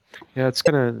too. Yeah, it's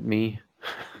kind of me.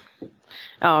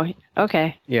 Oh,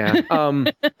 okay. Yeah.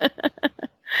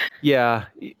 Yeah.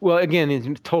 Well, again, it's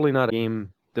totally not a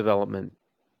game development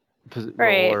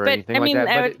Right, role or but, anything I like mean,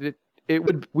 that. I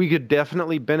But we could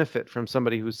definitely benefit from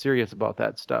somebody who's serious about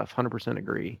that stuff. 100%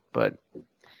 agree. But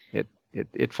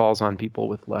it falls on people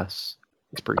with less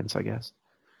experience, I guess.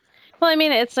 Well, I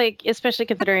mean, it's like, especially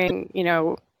considering,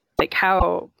 like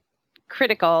how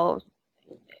critical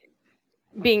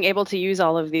being able to use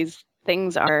all of these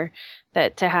things are,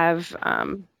 that to have,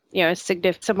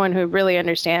 someone who really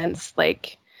understands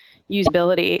like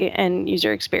usability and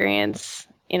user experience,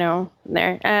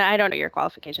 there. I don't know your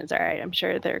qualifications are. I'm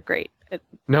sure they're great.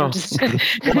 No,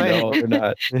 No, they're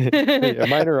not. Yeah,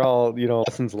 mine are all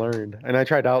lessons learned, and I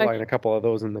tried to outline a couple of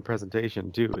those in the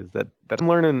presentation too. Is that I'm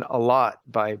learning a lot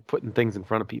by putting things in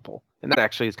front of people, and that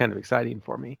actually is kind of exciting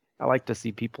for me. I like to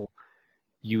see people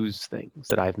use things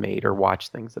that I've made, or watch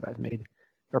things that I've made,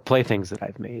 or play things that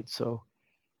I've made. So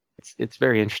it's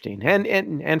very interesting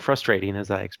and frustrating, as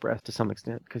I expressed to some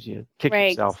extent, because you kick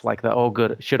Right. yourself like the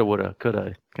good, shoulda, woulda,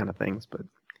 coulda kind of things. But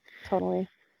Totally.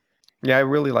 yeah, I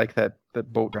really like that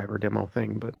boat driver demo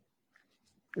thing, but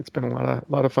it's been a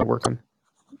lot of fun working.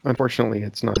 Unfortunately,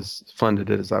 it's not as funded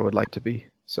as I would like to be,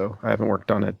 so I haven't worked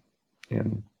on it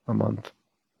in a month.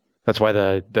 That's why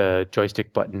the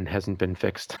joystick button hasn't been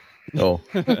fixed. Oh,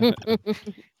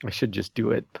 I should just do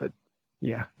it, but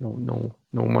yeah, no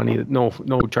money, no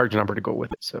charge number to go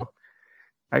with it. So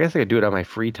I guess I could do it on my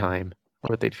free time. I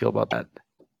wonder what they'd feel about that.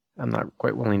 I'm not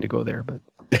quite willing to go there, but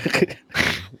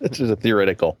it's just a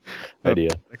theoretical idea.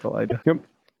 cool idea. Yep. All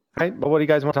right. Well, what do you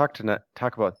guys want to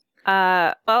talk about?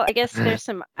 Well, I guess there's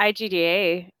some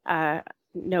IGDA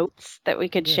notes that we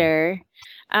could share.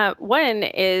 One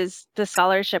is the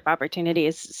scholarship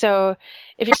opportunities. So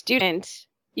if you're a student,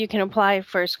 you can apply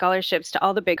for scholarships to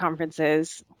all the big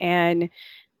conferences, and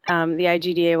the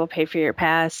IGDA will pay for your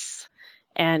pass.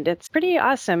 And it's pretty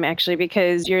awesome, actually,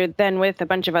 because you're then with a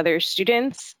bunch of other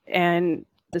students, and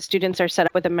the students are set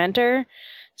up with a mentor.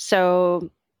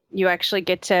 So you actually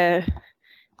get to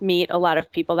meet a lot of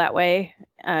people that way.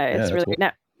 It's really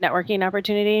cool. networking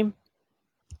opportunity.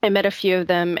 I met a few of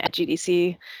them at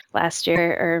GDC last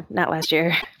year, or not last year,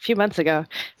 a few months ago.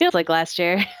 Feels like last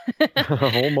year.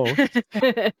 Almost.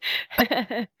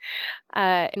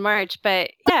 In March.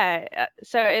 But yeah,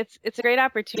 so it's a great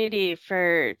opportunity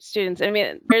for students. I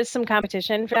mean, there's some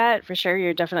competition for that, for sure.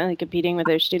 You're definitely competing with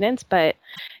other students, but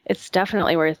it's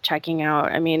definitely worth checking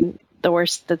out. I mean, the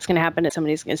worst that's going to happen is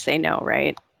somebody's going to say no,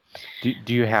 right?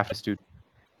 Do you have a student?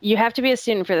 You have to be a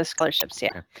student for the scholarships,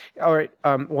 yeah. All right.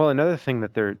 Well, another thing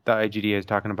that the IGDA is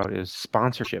talking about is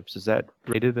sponsorships. Is that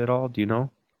related at all? Do you know?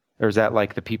 Or is that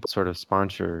like the people sort of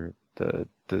sponsor the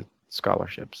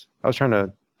scholarships? I was trying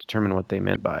to determine what they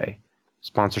meant by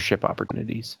sponsorship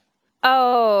opportunities.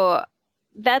 Oh,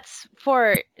 that's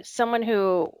for someone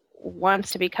who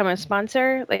wants to become a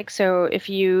sponsor. Like, so if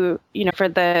for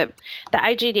the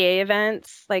IGDA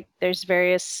events, like there's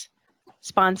various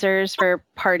sponsors for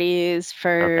parties,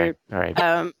 for Okay. All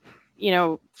right.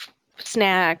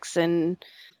 snacks and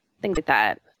things like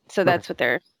that. So that's what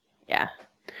they're, yeah.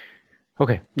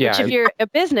 Okay. Yeah. Which if you're a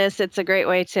business, it's a great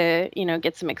way to,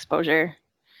 get some exposure.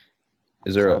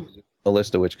 Is there a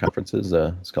list of which conferences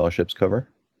scholarships cover?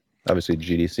 Obviously,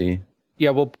 GDC. Yeah,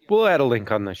 we'll add a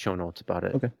link on the show notes about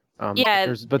it. Okay. Yeah,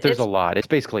 there's a lot. It's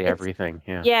basically everything.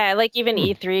 Yeah. Yeah, like even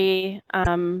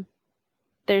E3.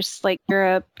 There's like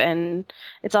Europe, and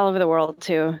it's all over the world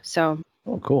too. So.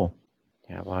 Oh, cool.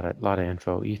 Yeah, a lot of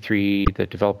info. E3, the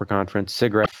developer conference,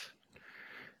 SIGGRAPH,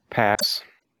 PAX,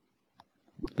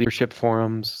 leadership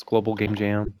forums, global game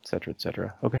jam, etc.,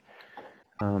 etc. Okay.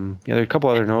 Yeah, there are a couple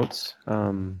other notes. I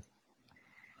don't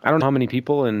know how many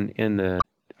people in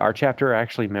our chapter are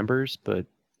actually members, but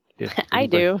if I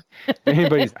do.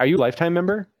 anybody's, are you a lifetime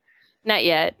member? Not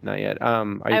yet. Not yet. Are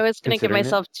I you was going to give considering it?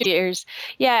 myself 2 years.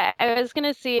 Yeah, I was going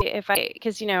to see if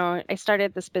because, I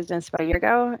started this business about a year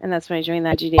ago, and that's when I joined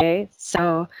the GDA.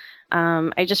 So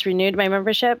I just renewed my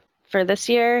membership for this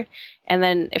year. And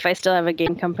then if I still have a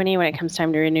game company when it comes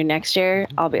time to renew next year,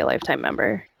 I'll be a lifetime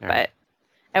member. All right.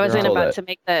 But I wasn't All about that- to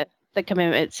make the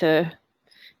commitment to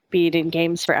be in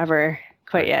games forever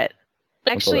quite Right. yet.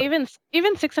 Actually, that-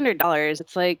 even $600,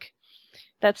 it's like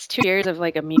that's 2 years of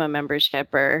like a MIMA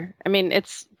membership, or I mean,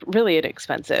 it's really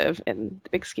inexpensive in the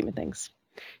big scheme of things.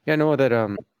 Yeah, I know that.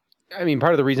 I mean,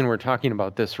 part of the reason we're talking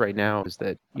about this right now is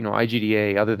that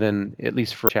IGDA, other than at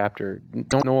least for a chapter,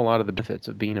 don't know a lot of the benefits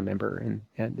of being a member,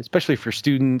 and especially for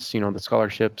students, the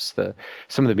scholarships,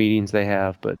 some of the meetings they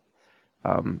have, but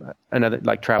another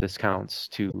like travel discounts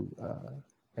to,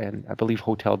 and I believe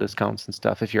hotel discounts and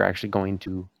stuff if you're actually going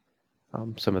to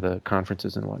some of the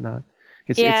conferences and whatnot.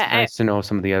 It's nice to know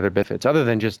some of the other benefits other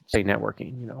than just say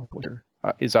networking, which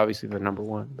is obviously the number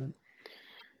one. But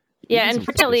Yeah, Even some food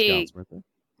unfortunately, discounts, weren't there?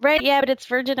 right? Yeah, but it's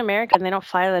Virgin America, and they don't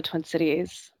fly to the Twin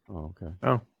Cities, Oh,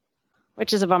 okay.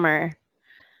 which is a bummer.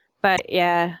 But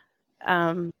yeah,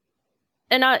 and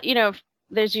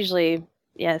there's usually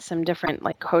some different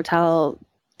like hotel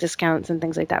discounts and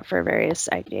things like that for various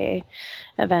IDA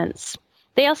events.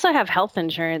 They also have health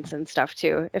insurance and stuff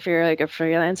too. If you're like a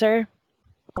freelancer,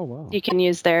 Oh, wow. you can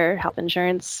use their health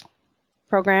insurance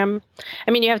program.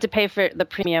 I mean, you have to pay for the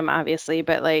premium, obviously,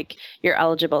 but like you're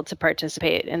eligible to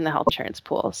participate in the health insurance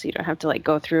pool, so you don't have to like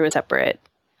go through a separate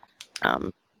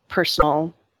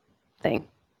personal thing.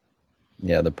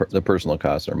 Yeah, the personal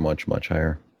costs are much, much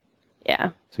higher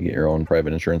Yeah. to get your own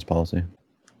private insurance policy.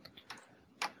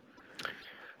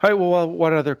 all right. Well,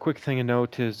 one other quick thing to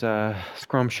note is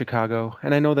Scrum Chicago,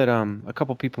 and I know that a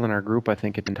couple people in our group I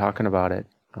think had been talking about it.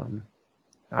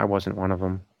 I wasn't one of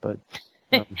them, but.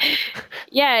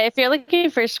 Yeah, if you're looking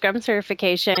for Scrum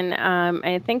certification,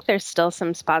 I think there's still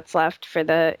some spots left for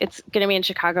it's going to be in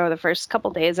Chicago the first couple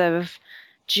days of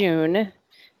June,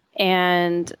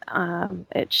 and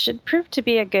it should prove to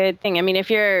be a good thing. I mean,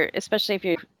 especially if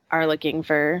you are looking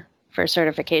for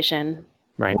certification.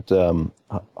 Right. But,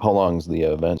 how long is the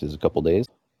event? Is it a couple days?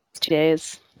 It's 2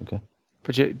 days.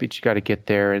 But you got to get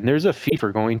there, and there's a fee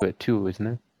for going to it too, isn't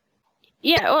there?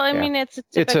 Yeah, well, I Yeah. mean, it's a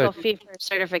It's a- typical fee for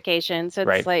certification, so it's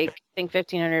Right. like I think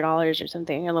 $1,500 or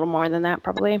something, a little more than that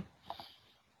probably.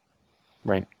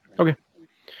 Right. Okay.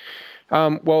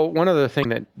 Well, one other thing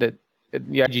that the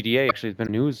IGDA actually has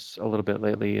been news a little bit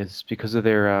lately is because of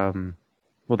their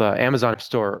the Amazon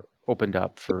store opened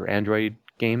up for Android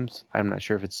games. I'm not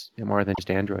sure if it's more than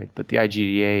just Android, but the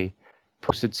IGDA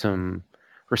posted some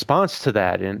response to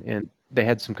that, and they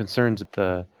had some concerns with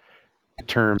the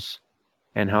terms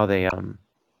and how they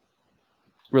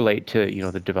relate to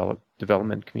the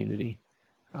development community.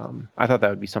 I thought that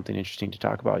would be something interesting to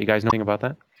talk about. You guys know anything about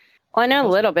that? Well, I know a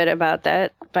little bit about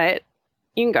that, but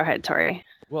you can go ahead, Tori.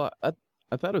 Well, I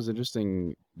thought it was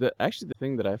interesting. Actually, the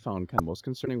thing that I found kind of most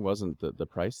concerning wasn't the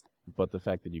price, but the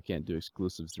fact that you can't do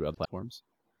exclusives through other platforms,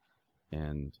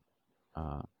 and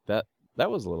that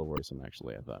was a little worrisome,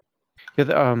 actually. I thought.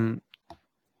 Yeah.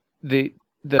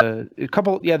 A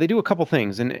couple. Yeah, they do a couple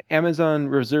things, and Amazon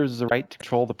reserves the right to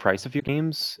control the price of your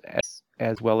games,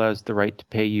 as well as the right to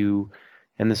pay you.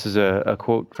 And this is a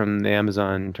quote from the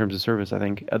Amazon Terms of Service, I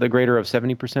think, the greater of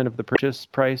 70% of the purchase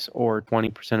price or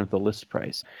 20% of the list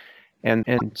price. And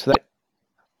so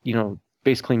that,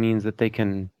 basically means that they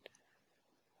can,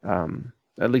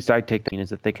 at least I take that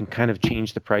as that they can kind of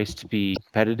change the price to be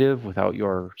competitive without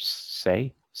your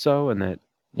say so, and that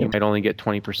you Yep. might only get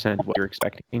 20% what you're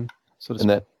expecting. So to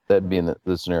And speak. that'd be in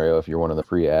the scenario if you're one of the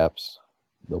free apps,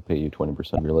 they'll pay you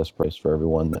 20% of your list price for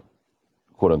everyone that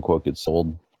quote unquote gets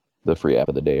sold the free app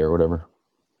of the day or whatever.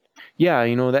 Yeah,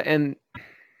 that, and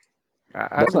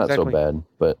That's not so bad,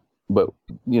 but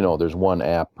there's one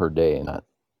app per day, and not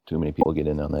too many people get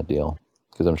in on that deal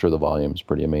because I'm sure the volume is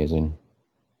pretty amazing.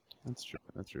 That's true.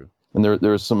 That's true. And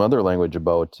there's some other language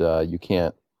about you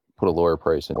can't put a lower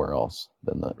price anywhere else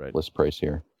than the Right. list price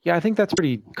here. Yeah, I think that's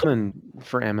pretty common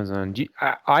for Amazon.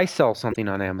 I sell something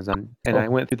on Amazon, and I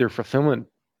went through their fulfillment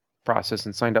process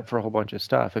and signed up for a whole bunch of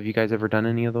stuff. Have you guys ever done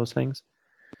any of those things?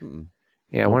 Mm-mm.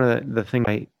 Yeah, one of the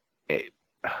thing it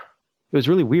was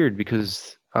really weird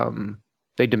because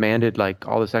they demanded like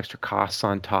all this extra costs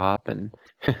on top, and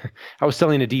I was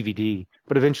selling a DVD,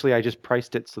 but eventually I just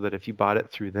priced it so that if you bought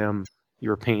it through them, you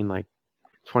were paying like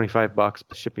 $25 plus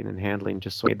shipping and handling,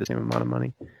 just so you made the same amount of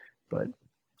money. But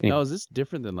Now, is this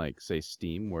different than like say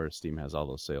Steam, where Steam has all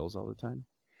those sales all the time?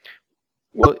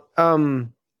 well,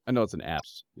 I know it's an app,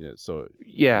 so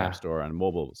yeah. app store on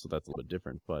mobile, so that's a little bit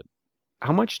different. But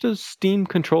How much does Steam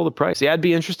control the price? Yeah, it'd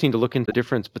be interesting to look into the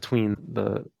difference between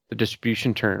the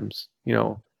distribution terms. You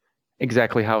know,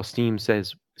 exactly how Steam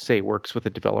say works with a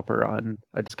developer on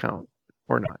a discount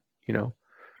or not. You know,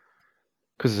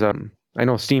 because I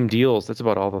know Steam deals. That's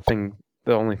about all the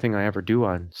only thing I ever do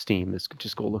on Steam is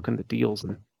just go look in the deals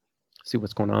and see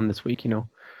what's going on this week. You know.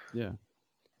 yeah,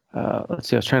 Let's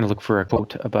see. I was trying to look for a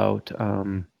quote about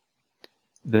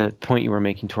the point you were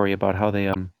making, Tori, about how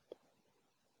they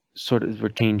sort of were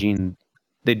changing.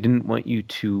 They didn't want you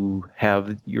to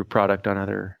have your product on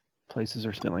other places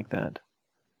or something like that.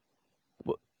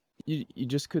 you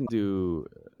just couldn't do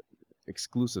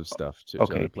exclusive stuff to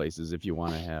Okay. other places if you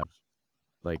want to have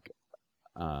like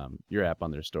your app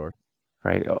on their store.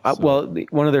 Right. So- Well,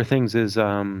 one of their things is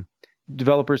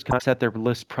developers cannot set their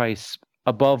list price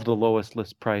above the lowest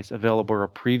list price available or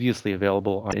previously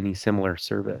available on any similar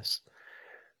service.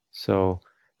 So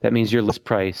that means your list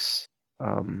price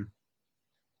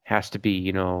has to be,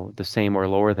 you know, the same or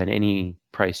lower than any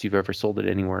price you've ever sold it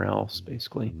anywhere else,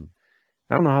 basically. Mhm.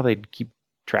 I don't know how they'd keep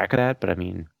track of that, but I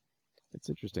mean, It's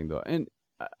interesting though, and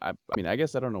I mean, I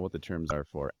guess I don't know what the terms are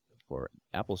for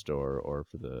Apple Store or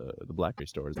for the BlackBerry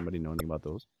store. Does anybody know anything about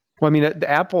those? well, I mean, the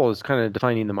Apple is kind of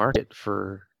defining the market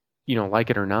for, you know, like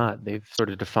it or not. They've sort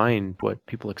of defined what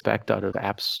people expect out of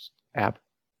app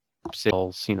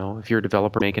sales. You know, if you're a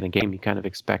developer making a game, you kind of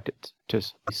expect it to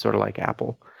be sort of like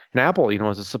Apple. And Apple, you know,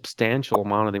 is a substantial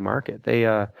amount of the market. They,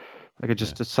 like I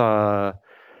just saw a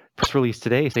press release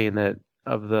today saying that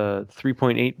of the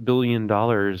 $3.8 billion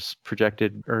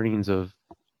projected earnings of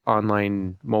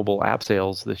online mobile app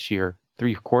sales this year,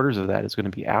 3/4 of that is going to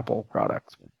be Apple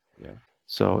products. Yeah.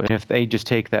 So, and if they just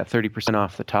take that 30%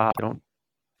 off the top,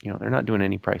 they're not doing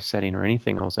any price setting or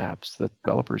anything on those apps. The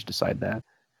developers decide that.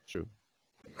 True.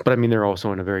 But I mean, they're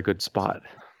also in a very good spot.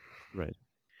 Right.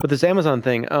 But this Amazon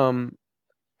thing,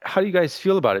 how do you guys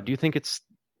feel about it? Do you think it's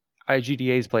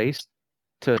IGDA's place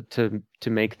to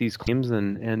make these claims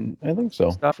and I think so.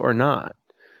 stuff or not?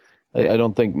 I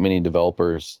don't think many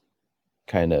developers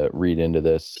kind of read into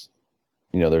this.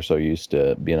 You know, they're so used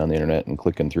to being on the internet and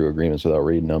clicking through agreements without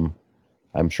reading them.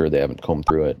 I'm sure they haven't combed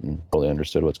through it and really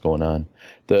understood what's going on.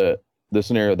 The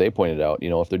scenario they pointed out, you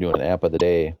know, if they're doing an app of the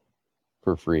day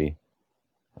for free,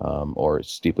 or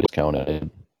steeply discounted,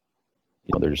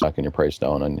 you know, they're just knocking your price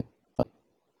down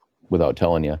without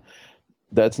telling you.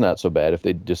 That's not so bad if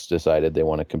they just decided they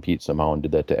want to compete somehow and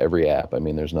did that to every app. I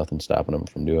mean, there's nothing stopping them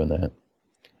from doing that.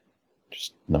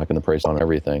 Just knocking the price on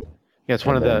everything. Yeah, it's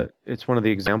one of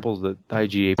the examples that the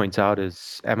IGA points out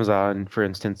is Amazon, for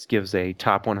instance, gives a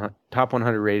top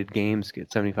 100 rated games get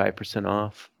 75%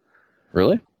 off.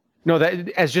 Really? No, that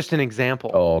as just an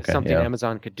example. Oh, okay, Something yeah.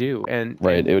 Amazon could do, and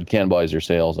Right. It would cannibalize your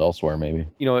sales elsewhere, maybe.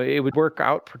 you know, it would work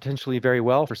out potentially very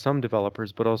well for some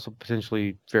developers, but also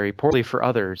potentially very poorly for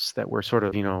others that were sort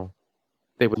of, you know,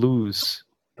 they would lose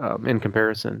in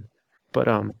comparison. But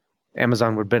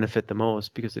Amazon would benefit the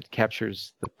most because it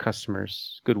captures the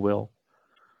customer's goodwill.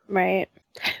 Right.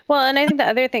 Well, and I think the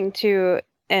other thing too,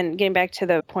 and getting back to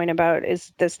the point about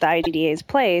is this the IGDA's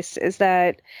place, is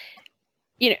that,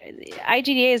 you know,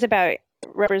 IGDA is about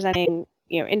representing,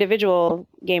 you know, individual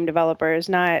game developers,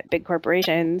 not big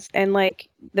corporations. And like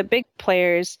the big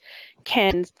players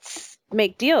can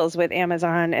make deals with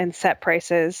Amazon and set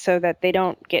prices so that they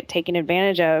don't get taken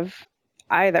advantage of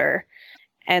either.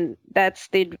 And that's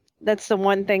the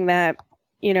one thing that,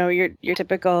 you know, your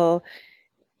typical,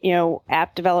 you know,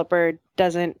 app developer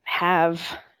doesn't have.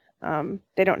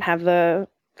 They don't have the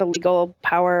legal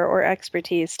power or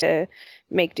expertise to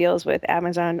make deals with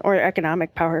Amazon, or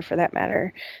economic power for that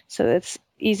matter. So it's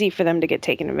easy for them to get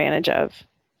taken advantage of.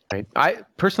 Right. I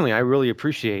personally, I really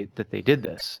appreciate that they did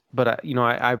this, but you know,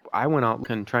 I went out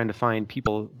and trying to find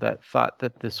people that thought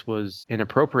that this was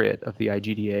inappropriate of the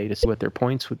IGDA to see what their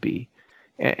points would be,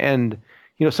 and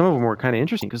you know, some of them were kind of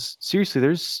interesting because seriously,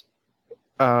 there's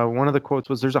one of the quotes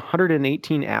was there's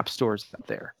 118 app stores out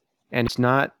there, and it's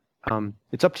not.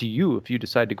 It's up to you if you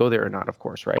decide to go there or not, of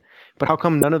course, right? But how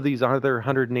come none of these other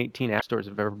 118 app stores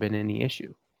have ever been any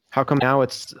issue? How come now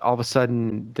it's all of a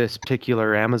sudden this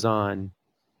particular Amazon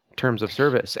terms of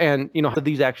service? And you know, how do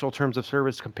these actual terms of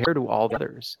service compare to all the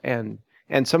others? And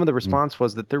some of the response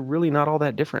was that they're really not all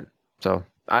that different. So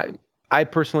I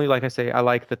personally, like I say, I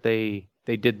like that they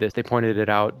they did this. They pointed it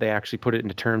out. They actually put it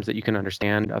into terms that you can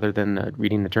understand other than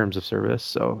reading the terms of service.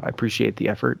 So I appreciate the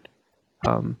effort.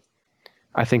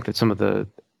 I think that some of the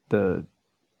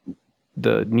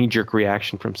knee-jerk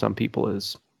reaction from some people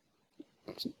is,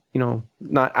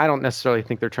 not. I don't necessarily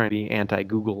think they're trying to be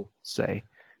anti-Google, say,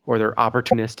 or they're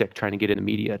opportunistic trying to get in the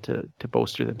media to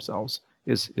bolster themselves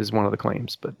is one of the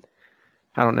claims. But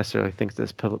I don't necessarily think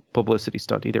this publicity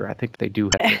stunt either. I think they do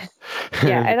have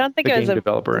Yeah, I don't think the it was game a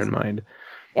developer in mind.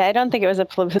 Yeah, I don't think it was a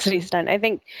publicity stunt. I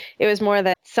think it was more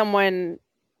that someone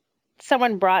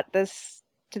brought this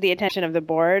to the attention of the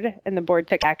board, and the board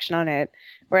took action on it.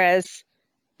 Whereas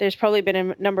there's probably been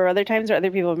a number of other times where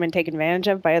other people have been taken advantage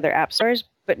of by other app stores,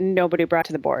 but nobody brought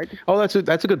to the board. Oh, that's a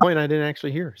good point. I didn't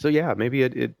actually hear. So yeah, maybe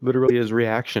it literally is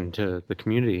reaction to the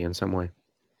community in some way.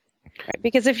 Right.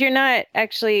 Because if you're not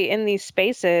actually in these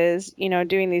spaces,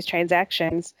 doing these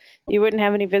transactions, you wouldn't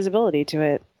have any visibility to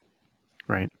it.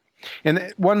 Right.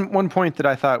 And one point that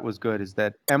I thought was good is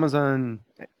that Amazon,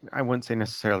 I wouldn't say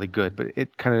necessarily good, but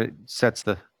it kind of sets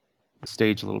the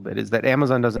stage a little bit, is that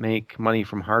Amazon doesn't make money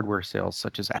from hardware sales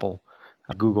such as Apple,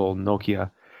 Google, Nokia.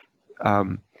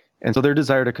 And so their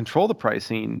desire to control the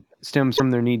pricing stems from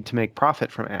their need to make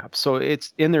profit from apps. So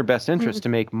it's in their best interest to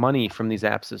make money from these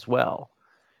apps as well.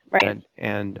 Right.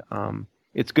 And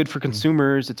it's good for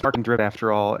consumers. It's marketing driven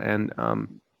after all. And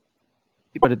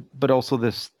but also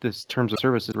this terms of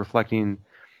service is reflecting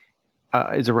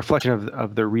is a reflection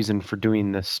of the reason for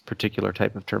doing this particular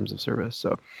type of terms of service.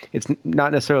 So it's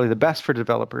not necessarily the best for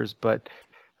developers, but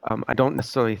I don't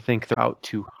necessarily think they're out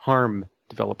to harm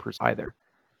developers either.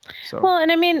 So Well,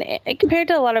 and I mean, compared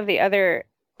to a lot of the other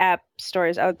app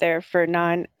stores out there for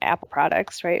non-Apple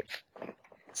products, right?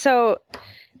 So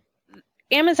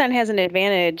Amazon has an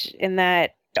advantage in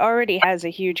that it already has a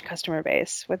huge customer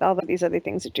base with all of these other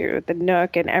things to do, the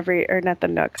Nook and not the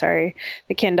Nook, sorry,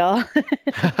 the Kindle.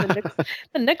 The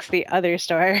Nook's the other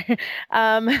store.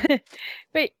 But,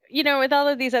 with all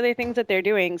of these other things that they're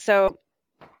doing. So,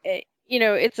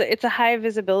 it's a high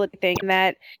visibility thing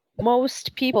that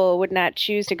most people would not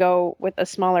choose to go with a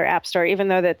smaller app store, even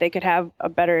though that they could have a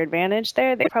better advantage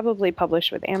there. They probably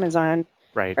publish with Amazon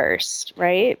first,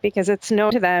 right? Because it's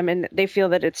known to them and they feel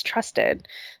that it's trusted.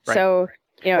 Right. So,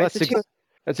 Well, it's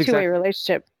a two-way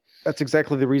relationship. That's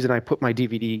exactly the reason I put my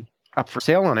DVD up for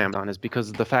sale on Amazon, is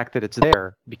because the fact that it's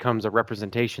there becomes a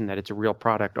representation that it's a real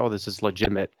product. Oh, this is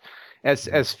legitimate,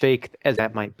 as fake as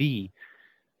that might be.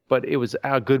 But it was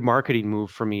a good marketing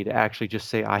move for me to actually just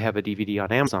say I have a DVD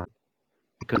on Amazon,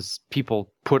 because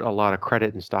people put a lot of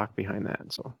credit and stock behind that.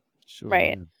 So, Sure.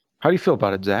 Right. Yeah. how do you feel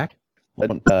about it, Zach? I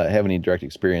don't have any direct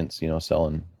experience,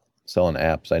 selling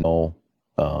apps. I know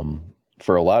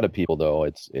for a lot of people though,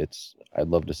 it's I'd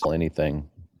love to sell anything,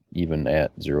 even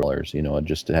at $0,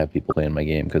 just to have people playing my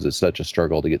game, because it's such a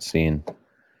struggle to get seen.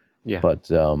 Yeah. But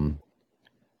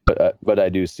I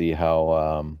do see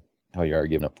how you are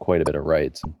giving up quite a bit of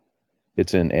rights.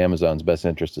 It's in Amazon's best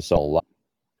interest to sell a lot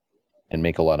and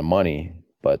make a lot of money,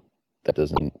 but that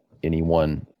doesn't mean any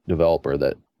one developer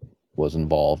that was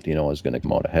involved, is going to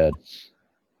come out ahead.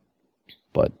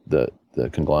 But the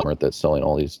conglomerate that's selling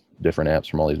all these different apps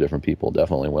from all these different people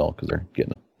definitely will, because they're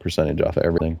getting a percentage off of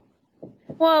everything.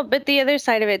 Well, but the other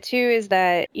side of it too is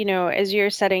that, as you're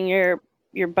setting your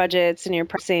budgets and your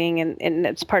pricing and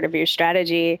it's part of your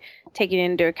strategy, taking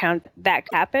into account that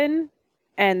could happen.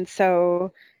 And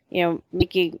so,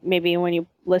 maybe when you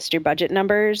list your budget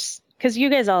numbers, because you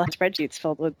guys all have spreadsheets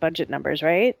filled with budget numbers,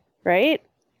 right? Right?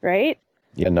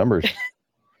 Yeah, numbers.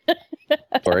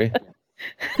 Sorry.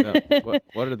 No,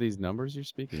 what are these numbers you're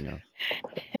speaking of?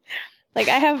 Like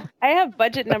I have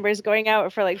budget numbers going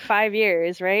out for like 5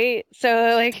 years, right?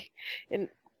 So like in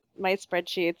my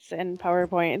spreadsheets and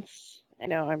PowerPoints, I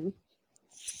know I'm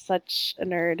such a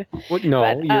nerd. Well,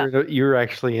 no, But, you're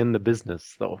actually in the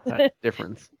business though. That's the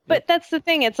difference. But that's the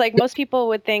thing. It's like most people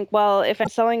would think, well, if I'm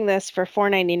selling this for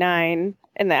 $4.99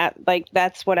 and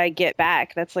that's what I get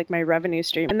back, that's like my revenue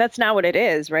stream. And that's not what it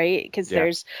is, right? Because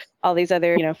there's all these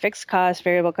other, fixed costs,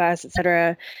 variable costs,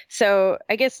 etc. So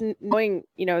I guess knowing,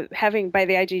 having by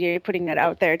the IGDA putting that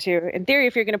out there too, in theory,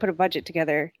 if you're going to put a budget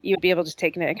together, you'd be able to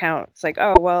take into account. It's like,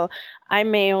 oh, well, I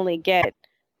may only get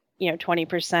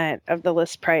 20% of the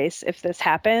list price if this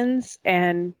happens.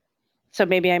 And so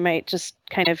maybe I might just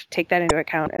kind of take that into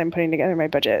account and I'm putting together my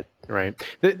budget. Right.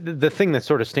 The thing that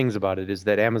sort of stings about it is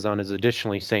that Amazon is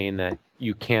additionally saying that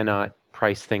you cannot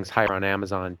price things higher on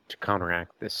Amazon to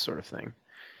counteract this sort of thing,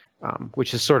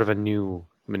 which is sort of a new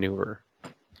maneuver.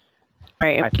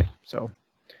 Right. I think so.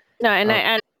 No, and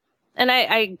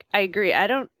I agree. I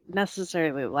don't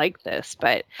necessarily like this,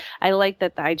 but I like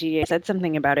that the IGA said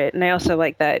something about it, and I also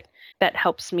like that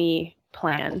helps me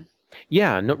plan.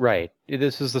 Yeah, no, right.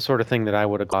 This is the sort of thing that I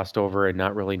would have glossed over and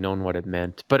not really known what it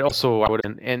meant. But also, I would,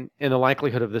 and the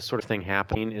likelihood of this sort of thing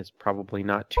happening is probably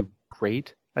not too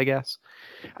great, I guess.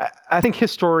 I think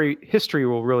history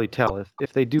will really tell.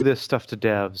 If they do this stuff to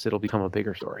devs, it'll become a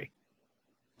bigger story,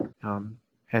 and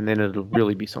then it'll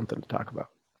really be something to talk about.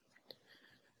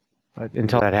 But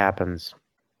until that happens,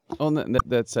 Oh, and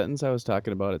that sentence I was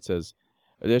talking about, it says,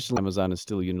 additionally, Amazon is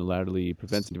still unilaterally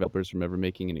preventing developers from ever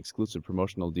making an exclusive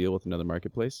promotional deal with another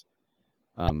marketplace.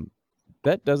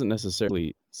 That doesn't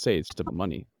necessarily say it's just about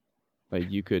money. Like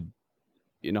you could,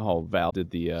 you know how Valve did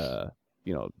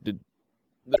did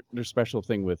their special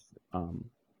thing with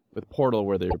Portal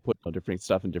where they were putting different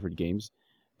stuff in different games.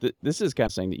 This is kind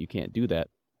of saying that you can't do that.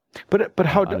 but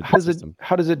how on a does it system.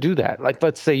 how does it do that? Like,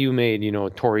 let's say you made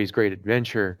Tori's Great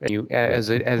Adventure and you as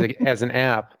an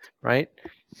app, right?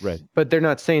 Right. But they're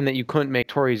not saying that you couldn't make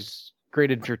Tori's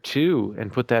Great Adventure 2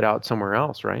 and put that out somewhere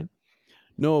else, right?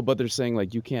 No, but they're saying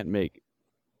like you can't make.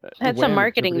 The That's way a I'm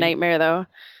marketing interpreting- nightmare,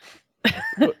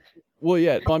 though. Well,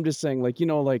 yeah. No, I'm just saying like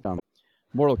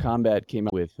Mortal Kombat came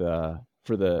out with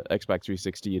for the Xbox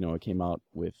 360. It came out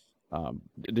with a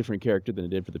different character than it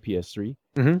did for the PS3.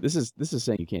 Mhm. This is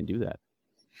saying you can't do that.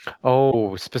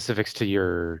 Oh, specifics to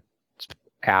your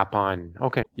app on.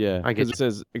 Okay. Yeah, I get because it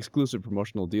says exclusive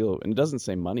promotional deal, and it doesn't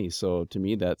say money. So to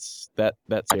me, that's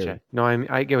scary. Gotcha. No,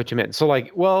 I get what you meant. So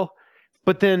like, well,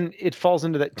 but then it falls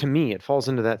into that. To me, it falls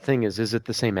into that thing: is it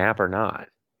the same app or not?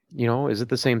 Is it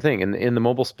the same thing in the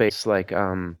mobile space? Like,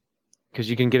 because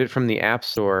you can get it from the App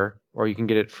Store or you can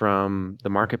get it from the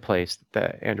marketplace,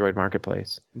 the Android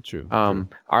marketplace. True.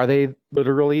 Are they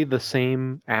literally the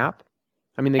same app?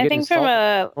 I mean, they I get think from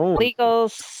installed. a legal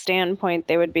standpoint,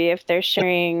 they would be if they're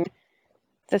sharing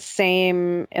the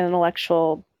same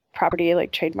intellectual property,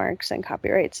 like trademarks and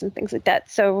copyrights and things like that.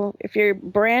 So if you're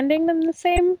branding them the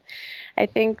same, I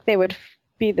think they would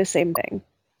be the same thing,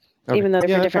 Okay. even though they're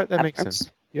Yeah, for different that makes platforms.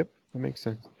 sense. Yep, that makes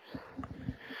sense.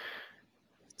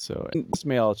 So and this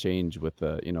may all change with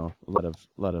a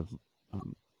lot of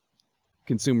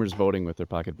consumers voting with their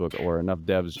pocketbook, or enough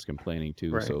devs just complaining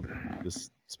too. Right. So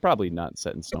this it's probably not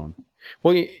set in stone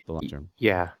Well, the long term.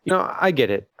 yeah, I get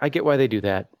it. I get why they do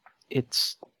that.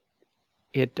 It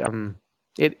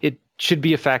should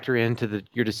be a factor into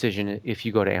your decision if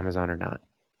you go to Amazon or not.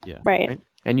 Yeah. Right.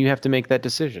 And you have to make that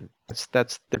decision.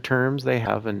 That's the terms they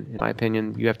have, and in my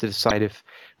opinion, you have to decide if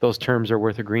those terms are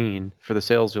worth agreeing for the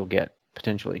sales you'll get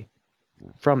potentially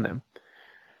from them.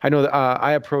 I know that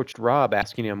I approached Rob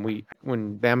asking him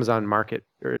when the Amazon market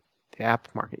or the app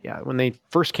market, when they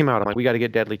first came out, I'm like, we got to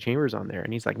get Deadly Chambers on there,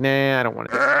 and he's like, nah, I don't want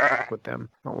to work with them.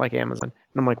 I don't like Amazon.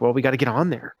 And I'm like, well, we got to get on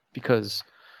there because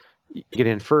you get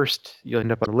in first, you'll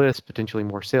end up on the list, potentially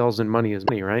more sales and money is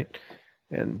money, right?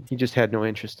 And he just had no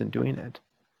interest in doing it.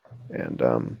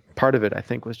 And part of it, I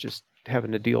think, was just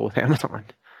having to deal with Amazon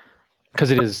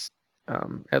because it is,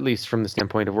 at least from the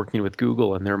standpoint of working with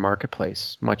Google and their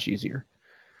marketplace, much easier.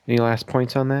 Any last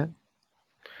points on that?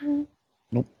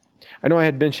 Nope. I know I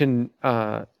had mentioned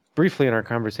briefly in our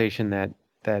conversation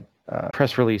that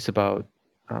press release about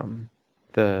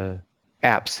the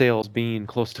app sales being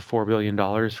close to $4 billion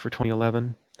for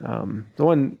 2011. The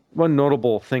one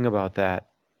notable thing about that,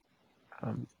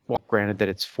 well, granted that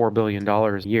it's $4 billion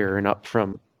a year and up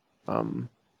from,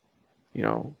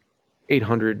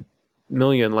 800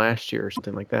 million last year or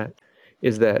something like that,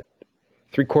 is that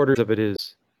 3/4 of it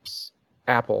is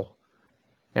Apple,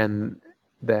 and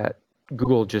that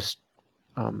Google just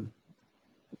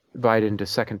divided into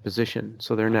second position.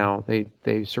 So they're now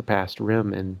they surpassed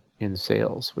RIM in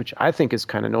sales, which I think is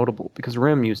kind of notable because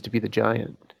RIM used to be the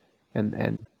giant,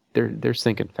 and they're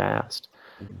sinking fast.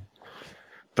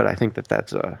 But I think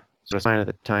that's a sign of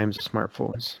the times of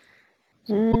smartphones.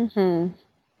 Mm-hmm.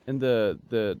 And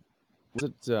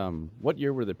what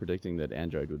year were they predicting that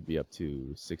Android would be up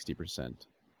to 60%?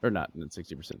 Or not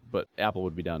 60%, but Apple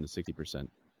would be down to 60%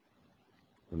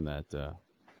 from that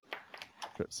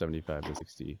 75 to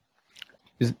 60.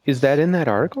 Is that in that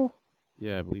article?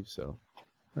 Yeah, I believe so.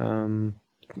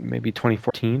 Maybe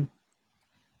 2014.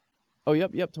 Oh,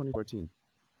 yep, 2014,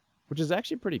 which is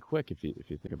actually pretty quick if you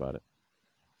think about it,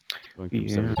 going from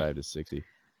 75 to 60.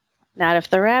 Not if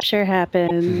the rapture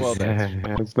happens. Well,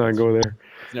 let's not go there.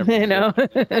 It's never I know.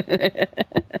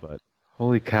 but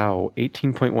Holy cow!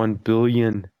 18.1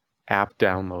 billion app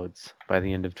downloads by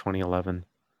the end of 2011.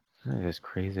 That is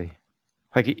crazy.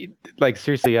 Like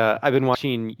seriously, I've been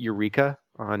watching Eureka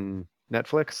on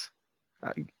Netflix.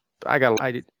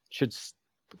 I should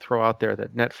throw out there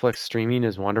that Netflix streaming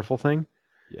is a wonderful thing.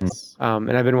 yes.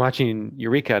 And I've been watching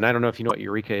Eureka, and I don't know if you know what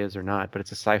Eureka is or not, but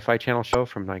it's a sci-fi channel show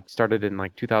from started in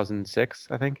 2006,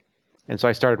 I think. And so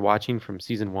I started watching from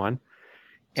season 1.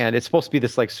 And it's supposed to be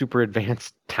this like super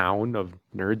advanced town of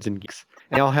nerds and geeks.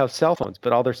 And they all have cell phones,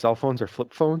 but all their cell phones are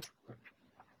flip phones.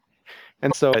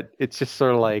 And so it's just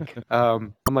sort of like,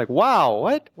 I'm like, wow,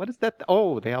 what is that?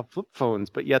 Oh, they have flip phones,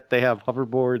 but yet they have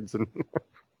hoverboards and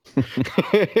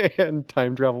and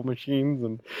time travel machines.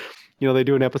 And, they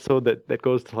do an episode that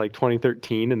goes to like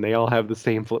 2013 and they all have the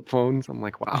same flip phones. I'm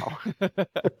like, wow.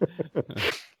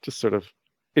 Just sort of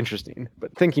interesting.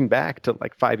 But thinking back to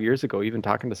like 5 years ago, even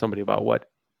talking to somebody about what,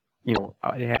 an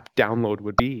app download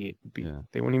would be,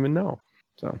 they wouldn't even know.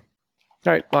 So, all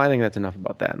right. Well, I think that's enough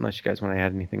about that, unless you guys want to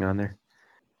add anything on there.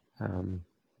 All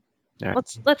right.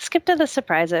 Let's skip to the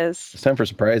surprises. It's time for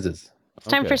surprises. It's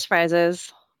time for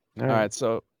surprises. All right.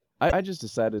 So I just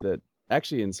decided that,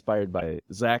 actually inspired by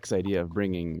Zach's idea of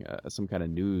bringing some kind of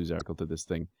news article to this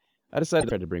thing, I decided to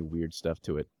try to bring weird stuff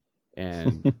to it.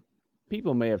 And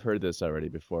people may have heard this already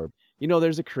before.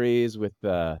 There's a craze with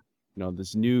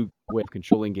this new way of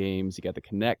controlling games. You got the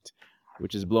Kinect,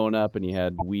 which is blown up, and you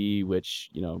had Wii, which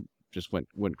just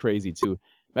went crazy too.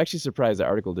 I'm actually surprised the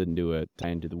article didn't do a tie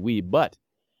into the Wii, but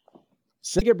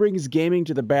Sega brings gaming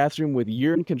to the bathroom with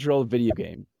urine-controlled video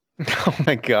game. Oh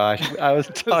my gosh! I was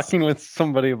talking with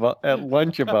somebody at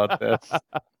lunch about this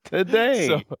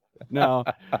today. All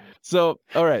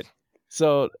right.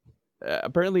 So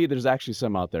apparently there's actually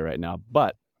some out there right now,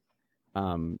 but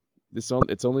it's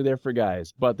only there for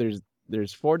guys. But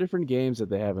there's 4 different games that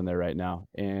they have in there right now,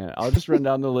 and I'll just run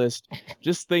down the list.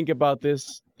 Just think about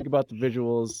this. Think about the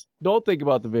visuals. Don't think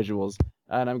about the visuals,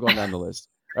 and I'm going down the list.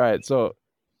 All right. So.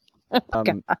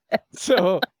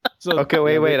 So okay,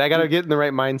 wait. I gotta get in the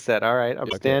right mindset. All right,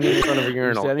 I'm standing in front of a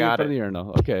urinal. Standing in front of the urinal.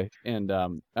 Okay, and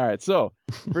all right. So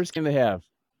first game they have,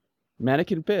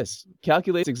 Mannequin Piss,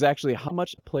 calculates exactly how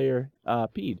much a player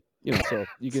peed. So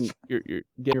you can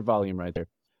get your volume right there.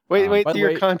 Wait. So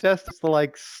your contest is to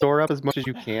like store up as much as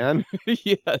you can.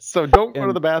 Yes. So don't go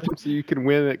to the bathroom so you can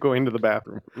win at going to the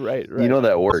bathroom. Right.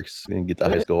 That works. You can get the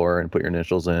high score and put your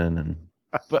initials in and.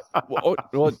 But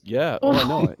yeah. Oh, I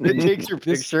know. It takes your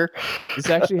picture. This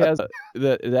actually has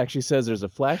it actually says there's a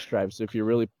flash drive. So if you're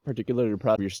really particularly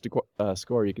proud of your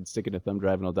score, you can stick it in a thumb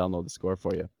drive and it'll download the score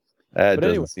for you. That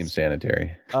doesn't seem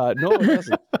sanitary. No,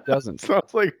 it doesn't.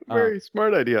 Sounds like a very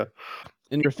smart idea.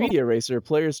 In Graffiti Eraser,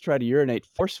 players try to urinate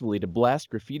forcefully to blast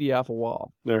graffiti off a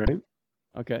wall. All right.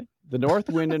 Okay. The North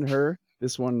Wind and Her.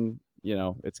 This one,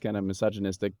 it's kind of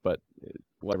misogynistic, but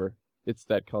whatever. It's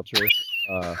that culture.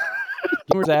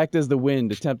 Gamers act as the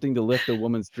wind, attempting to lift a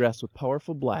woman's dress with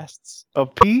powerful blasts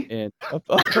of pee and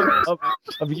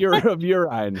of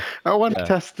urine. I want to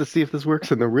test to see if this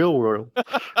works in the real world.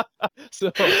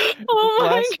 So,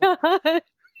 my god!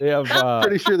 They have. I'm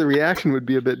pretty sure the reaction would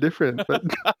be a bit different, but.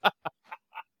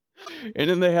 And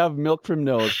then they have milk from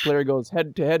nose. Player goes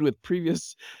head to head with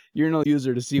previous urinal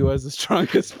user to see who has the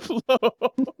strongest flow.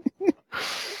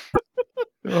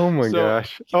 Oh my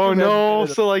gosh. Oh no.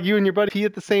 So like you and your buddy pee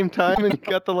at the same time and you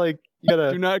got the you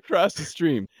gotta do not cross the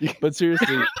stream. But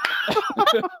seriously.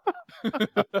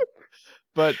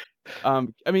 But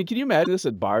I mean, can you imagine this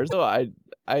at bars though?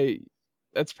 I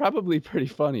that's probably pretty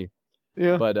funny.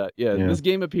 Yeah. But this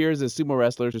game appears as sumo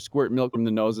wrestlers who squirt milk from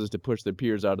the noses to push their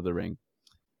peers out of the ring.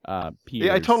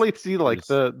 Yeah, I totally see like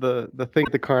the thing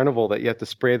at the carnival that you have to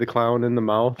spray the clown in the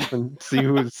mouth and see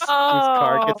whose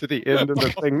car gets to the end of the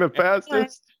thing the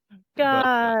fastest.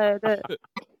 God.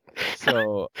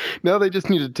 So now they just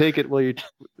need to take it while you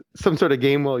some sort of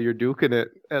game while you're duking it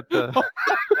at the.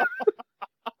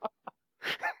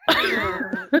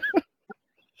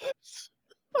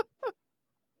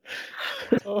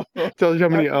 Tells you how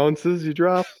many ounces you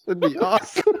drop. That'd be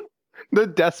awesome. The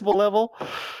decibel level.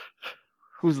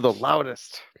 Who's the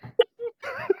loudest?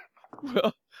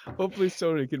 Well, hopefully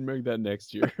Sony can make that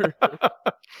next year.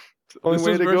 Only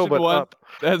way to go, but up.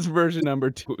 That's version number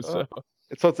 2. So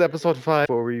it's episode 5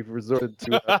 where we've resorted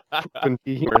to poop and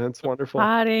pee humor. That's wonderful.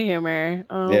 Potty humor.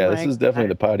 Oh yeah, this is definitely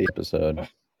the potty episode.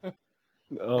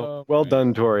 Oh, well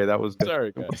done, Tori. That was good.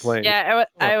 Sorry, guys. Yeah,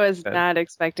 I was not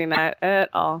expecting that at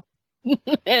all.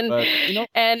 and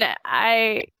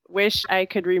I wish I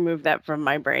could remove that from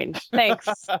my brain. Thanks.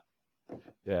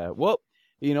 Yeah, well,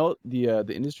 the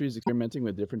industry is experimenting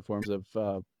with different forms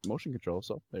of motion control.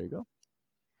 So there you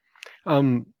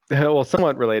go. Well,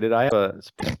 somewhat related. I have a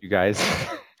you guys.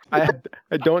 I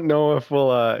don't know if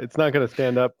it's not going to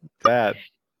stand up to that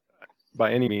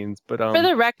by any means, but for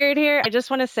the record here, I just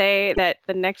want to say that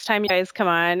the next time you guys come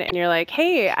on and you're like,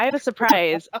 "Hey, I have a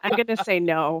surprise," I'm going to say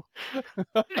no.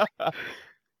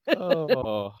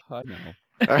 Oh, I know.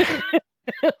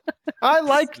 I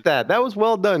liked that. That was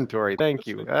well done, Tori. Thank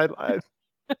you.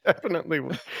 definitely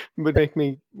would make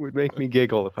me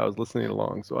giggle if I was listening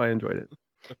along. So I enjoyed it.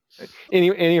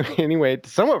 Anyway,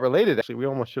 somewhat related actually. We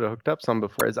almost should have hooked up some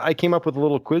before. Is I came up with a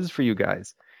little quiz for you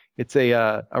guys. It's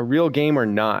a real game or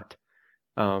not.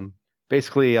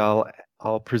 Basically,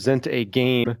 I'll present a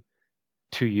game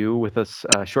to you with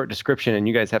a short description, and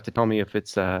you guys have to tell me if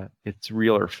it's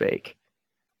real or fake.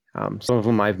 Some of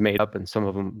them I've made up, and some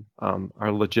of them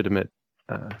are legitimate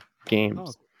games.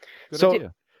 Oh, good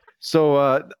idea. So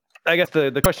I guess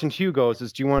the question to you goes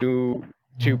is, do you want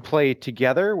to play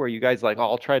together, where you guys like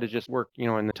all try to just work,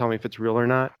 and tell me if it's real or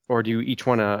not, or do you each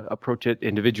want to approach it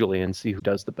individually and see who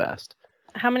does the best?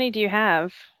 How many do you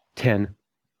have? 10.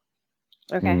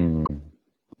 Okay.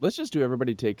 Let's just do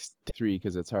everybody takes 3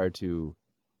 because it's hard to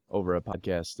over a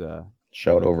podcast.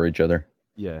 Shout over each other.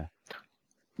 Yeah.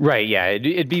 Right. Yeah.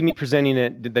 It'd be me presenting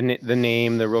it, the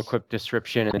name, the real quick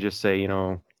description, and just say,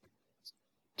 do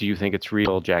you think it's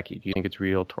real, Jackie? Do you think it's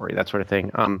real, Tori? That sort of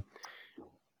thing.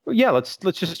 Yeah. Let's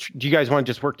just. Do you guys want to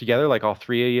just work together, like all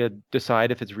 3 of you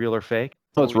decide if it's real or fake?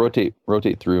 Let's rotate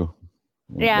through.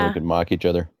 Yeah. Then we can mock each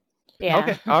other. Yeah.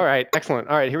 Okay. All right. Excellent.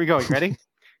 All right. Here we go. You ready?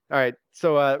 All right.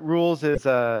 So rules is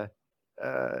talk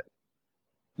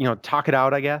it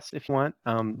out, I guess, if you want.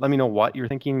 Let me know what you're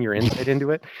thinking, your insight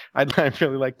into it. I'd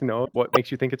really like to know what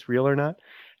makes you think it's real or not.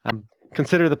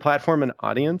 Consider the platform and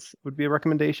audience would be a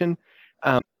recommendation.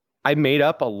 I made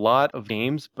up a lot of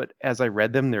games, but as I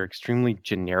read them, they're extremely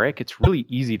generic. It's really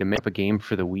easy to make up a game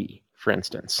for the Wii, for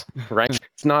instance, right?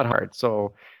 It's not hard.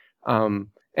 So, and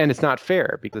it's not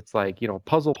fair because it's like,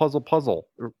 puzzle, puzzle, puzzle,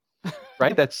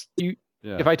 right? That's you.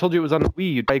 Yeah. If I told you it was on the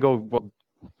Wii, you'd probably go, well,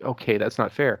 okay, that's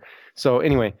not fair. So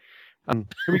anyway, here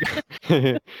we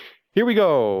go. Here we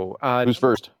go. Who's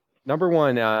first? Number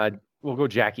 1, we'll go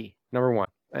Jackie. Number 1.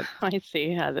 I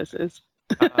see how this is.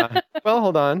 Well,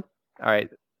 hold on. All right.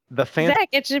 The fan. Zach,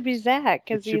 it should be Zach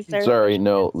because It should he's be- our. Sorry,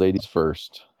 no, ladies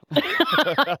first.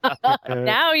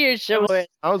 Now you're chivalrous.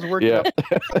 I was working. Yeah,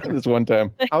 this one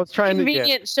time. I was trying to. Yeah,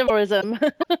 Convenient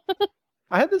chivalrism.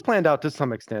 I had this planned out to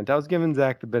some extent. I was giving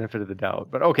Zach the benefit of the doubt,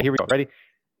 but okay, here we go. Ready?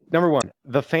 Number 1,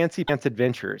 The Fancy Pants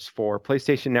Adventures for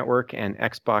PlayStation Network and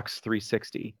Xbox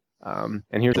 360. And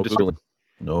here's the description.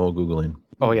 No Googling.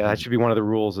 Oh yeah, that should be one of the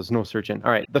rules. Is no searching.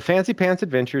 All right. The Fancy Pants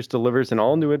Adventures delivers an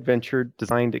all-new adventure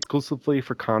designed exclusively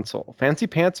for console. Fancy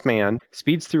Pants Man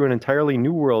speeds through an entirely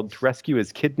new world to rescue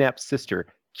his kidnapped sister,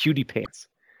 Cutie Pants.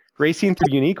 Racing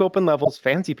through unique open levels,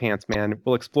 Fancy Pants Man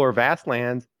will explore vast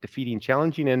lands, defeating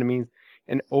challenging enemies,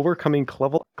 and overcoming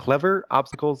clever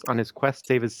obstacles on his quest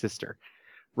to save his sister.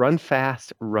 Run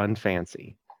fast, run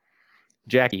fancy.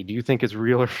 Jackie, do you think it's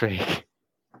real or fake?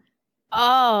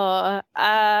 Oh,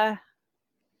 I'm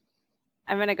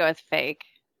gonna go with fake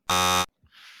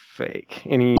Fake.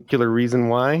 Any particular reason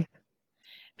why?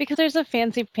 because there's a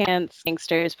Fancy Pants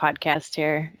Gangsters podcast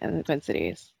here in the Twin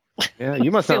Cities. Yeah,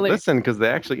 you must not Silly. listen because they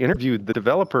actually interviewed the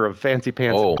developer of Fancy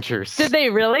Pants Oh. Adventures. Did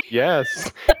they really?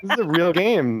 Yes, this is a real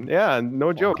game. Yeah,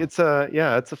 no joke. It's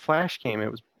a Flash game.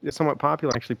 It's somewhat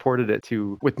popular. I actually ported it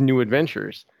with new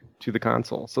adventures to the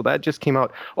console. So that just came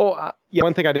out. Oh, yeah.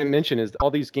 One thing I didn't mention is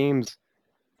all these games,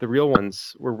 the real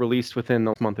ones, were released within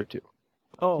a month or two.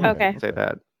 Oh, Okay. I'll say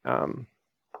that.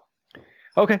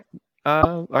 Okay.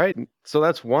 All right. So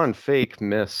that's 1 fake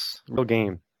miss. Real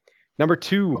game. Number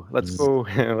 2. Let's go.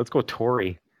 Let's go,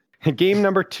 Tori. Game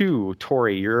number 2,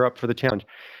 Tori. You're up for the challenge.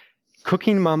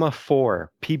 Cooking Mama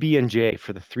 4 PB&J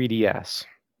for the 3DS.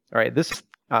 All right. This.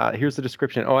 Here's the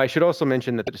description. Oh, I should also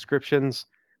mention that the descriptions,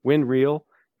 when real,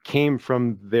 came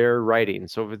from their writing.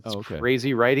 So if it's okay.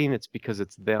 crazy writing, it's because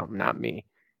it's them, not me.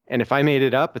 And if I made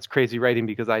it up, it's crazy writing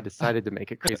because I decided to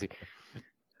make it crazy.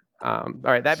 All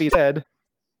right. That being said,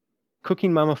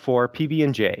 Cooking Mama 4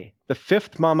 PB&J. The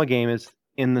 5th Mama game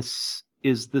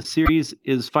the series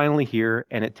is finally here,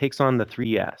 and it takes on the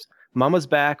 3DS. Mama's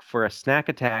back for a snack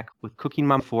attack with Cooking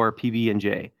Mama 4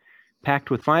 PB&J.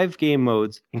 Packed with 5 game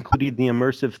modes, including the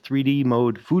immersive 3D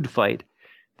mode Food Fight.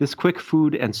 This quick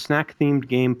food and snack-themed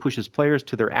game pushes players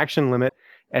to their action limit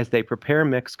as they prepare,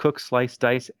 mix, cook, slice,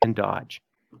 dice, and dodge.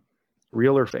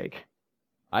 Real or fake?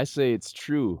 I say it's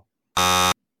true.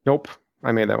 Nope.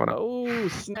 I made that one up. Oh,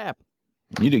 snap.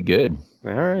 You did good.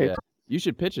 All right. Yeah. You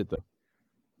should pitch it,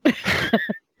 though.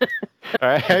 All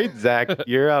right, Zach,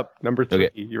 you're up. Number 3.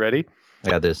 Okay. You ready?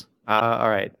 I got this. All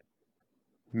right.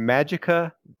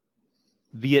 Magica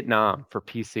Vietnam for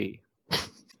PC.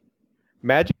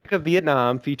 Magica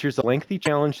Vietnam features a lengthy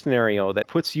challenge scenario that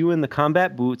puts you in the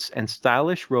combat boots and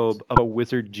stylish robe of a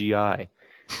wizard GI.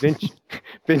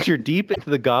 Venture deep into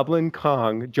the Goblin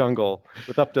Kong jungle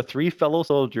with up to 3 fellow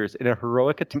soldiers in a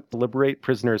heroic attempt to liberate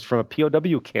prisoners from a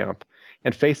POW camp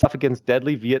and face off against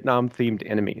deadly Vietnam-themed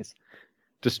enemies.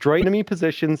 Destroy enemy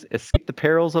positions, escape the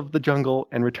perils of the jungle,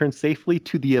 and return safely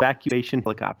to the evacuation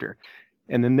helicopter.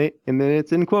 And then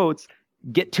it's in quotes,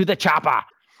 get to the chopper.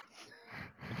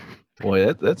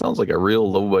 Boy, that sounds like a real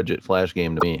low-budget Flash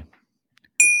game to me.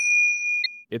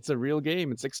 It's a real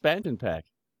game. It's expansion pack.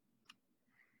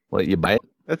 What, you buy it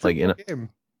That's like a in good game.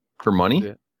 for money?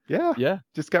 Yeah. Yeah. Yeah.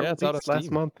 Just got Yeah, it's out released on last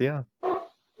Steam. month. Yeah.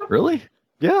 Really?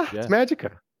 Yeah. Yeah. It's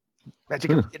Magica.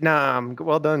 Magica Vietnam.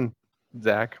 Well done,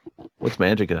 Zach. What's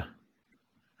Magica?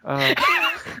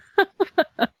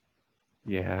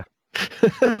 Yeah.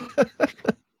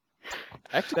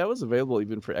 Actually, that was available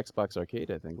even for Xbox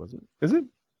Arcade, I think, wasn't it? Is it?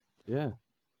 Yeah.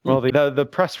 Well, the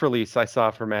press release I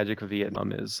saw for Magic of Vietnam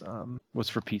was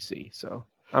for PC, so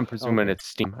I'm presuming Okay. it's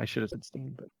Steam. I should have said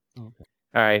Steam, but Okay.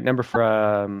 all right. Number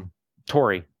for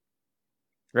Tori.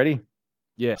 Ready?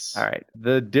 Yes. All right.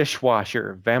 The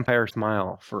Dishwasher Vampire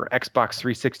Smile for Xbox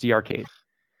 360 Arcade.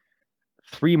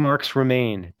 3 marks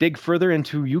remain. Dig further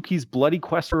into Yuki's bloody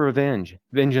quest for revenge.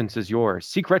 Vengeance is yours.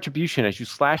 Seek retribution as you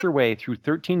slash your way through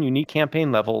 13 unique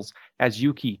campaign levels as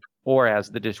Yuki or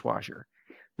as the Dishwasher.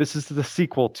 This is the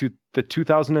sequel to the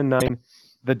 2009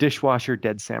 The Dishwasher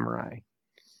Dead Samurai.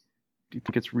 Do you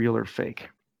think it's real or fake?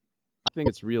 I think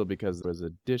it's real because there was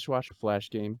a dishwasher Flash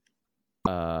game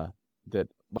that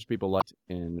most people liked,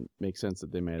 and it makes sense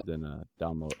that they may have then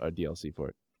download a DLC for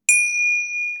it.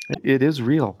 It is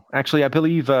real. Actually, I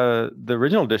believe the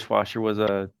original Dishwasher was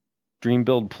a Dream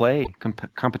Build Play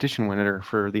competition winner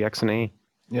for the XNA.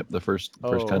 Yep, the first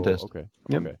contest. Okay.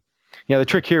 Yep. Okay. Yeah, the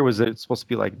trick here was that it's supposed to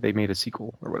be like they made a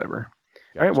sequel or whatever.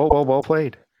 All right, well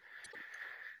played.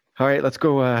 All right, let's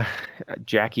go.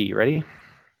 Jackie, ready?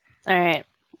 All right.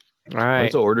 All right.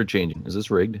 What's the order changing? Is this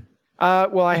rigged?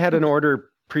 Well, I had an order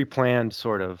pre-planned,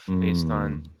 sort of based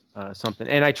on something,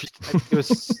 and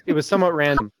it was somewhat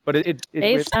random, but it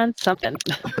Based on something.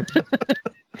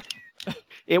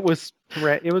 it was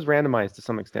randomized to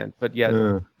some extent, but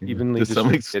yeah, evenly to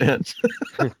some distributed.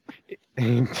 extent.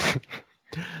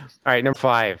 All right, number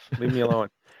 5. Leave me alone.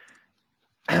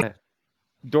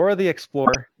 Dora the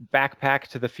Explorer Backpack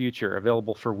to the Future,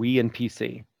 available for Wii and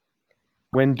PC.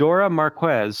 When Dora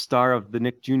Marquez, star of the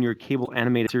Nick Jr. cable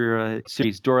animated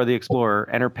series Dora the Explorer,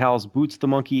 and her pals Boots the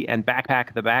Monkey and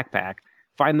Backpack the Backpack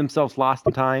find themselves lost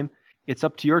in time, it's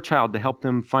up to your child to help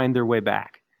them find their way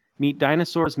back. Meet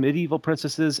dinosaurs, medieval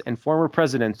princesses, and former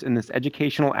presidents in this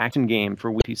educational action game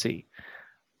for Wii PC.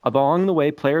 Along the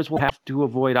way, players will have to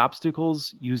avoid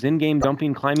obstacles, use in-game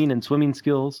jumping, climbing, and swimming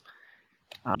skills.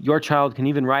 Your child can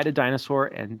even ride a dinosaur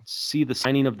and see the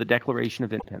signing of the Declaration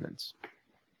of Independence.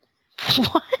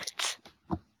 What?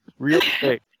 Real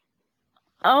big.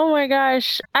 Oh my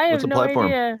gosh. I What's have the no platform?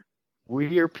 idea.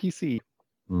 Wii or PC.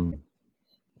 Hmm.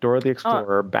 Dora the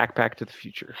Explorer, Backpack to the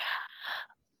Future.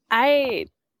 I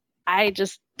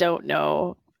just don't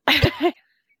know. Is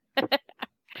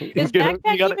You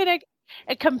Backpack gotta- even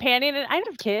a companion? I don't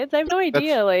have kids. I have no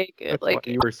idea. That's why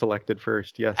you were selected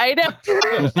first. Yes. I know.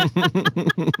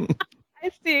 I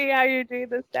see how you do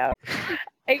this now.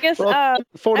 I guess Well,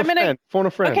 Phone I'm a gonna- friend. Phone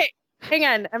a friend. okay, hang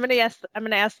on. I'm gonna ask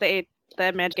the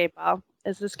Magic 8 Ball.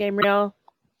 Is this game real?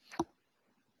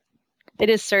 It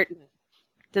is certain.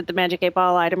 Did the Magic 8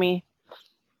 Ball lie to me?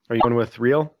 Are you going with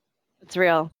real? It's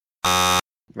real.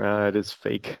 It is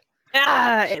fake.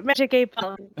 Magic 8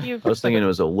 Ball. You I was thinking it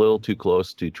was a little too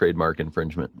close to trademark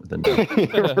infringement.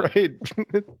 Right.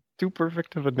 Too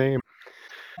perfect of a name.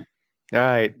 All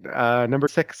right. Number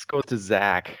 6 goes to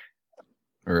Zach.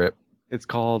 All right. It's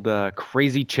called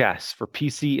Crazy Chess for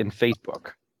PC and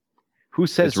Facebook. Who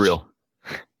says It's real.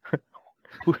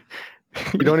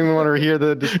 You don't even want to hear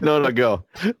the. No, go.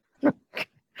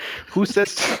 Who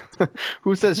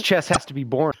says chess has to be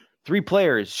boring? 3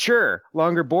 players, sure.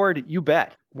 Longer board, you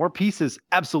bet. More pieces,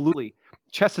 absolutely.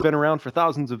 Chess has been around for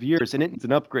thousands of years, and it's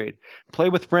an upgrade. Play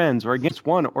with friends or against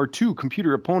 1 or 2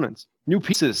 computer opponents. New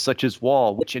pieces such as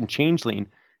Wall, Witch, and Changeling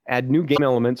add new game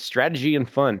elements, strategy, and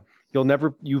fun.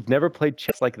 You've never played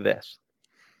chess like this.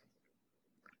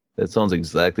 That sounds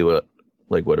exactly what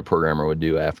a programmer would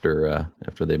do after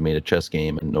they've made a chess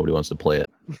game and nobody wants to play it.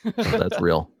 So that's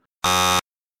real.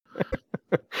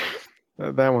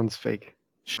 That one's fake.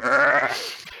 All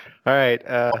right.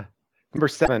 Number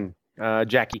 7,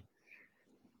 Jackie.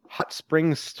 Hot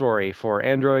Springs Story for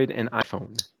Android and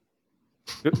iPhone.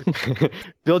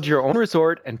 Build your own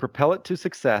resort and propel it to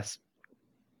success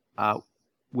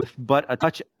with but a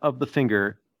touch of the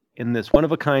finger in this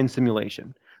one-of-a-kind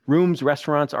simulation. Rooms,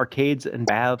 restaurants, arcades, and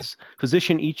baths.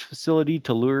 Position each facility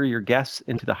to lure your guests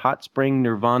into the hot spring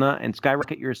nirvana and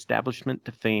skyrocket your establishment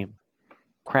to fame.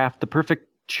 Craft the perfect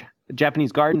a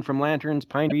Japanese garden from lanterns,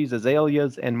 pine trees,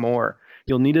 azaleas, and more.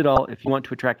 You'll need it all if you want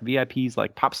to attract VIPs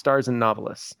like pop stars and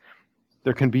novelists.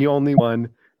 There can be only one.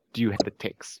 Do you have what it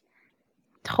takes?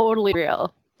 Totally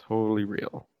real. Totally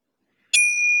real.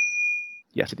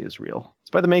 Yes, it is real. It's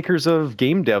by the makers of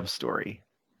Game Dev Story.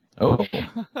 Oh,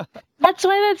 That's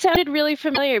why that sounded really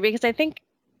familiar, because I think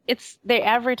they're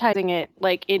advertising it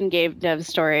like in Game Dev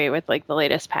Story with like the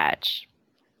latest patch.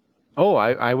 Oh,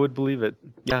 I would believe it.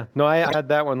 Yeah. No, I had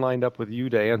that one lined up with you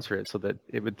to answer it so that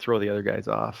it would throw the other guys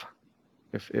off.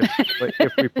 If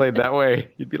we played that way,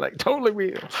 you'd be like, totally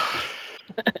real.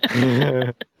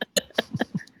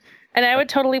 And I would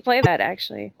totally play that,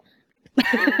 actually.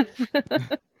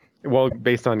 Well,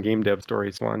 based on Game Dev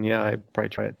Stories one, yeah, I'd probably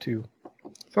try it too.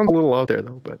 Sounds a little out there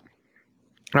though, but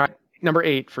all right. Number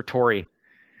 8 for Tori.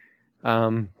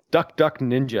 Duck Duck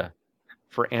Ninja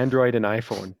for Android and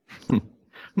iPhone.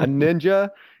 A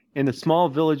ninja in a small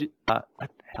village. What the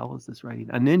hell is this writing?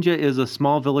 A ninja is a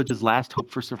small village's last hope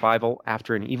for survival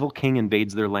after an evil king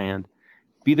invades their land.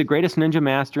 Be the greatest ninja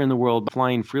master in the world,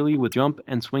 flying freely with jump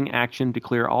and swing action to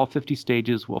clear all 50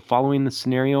 stages while following the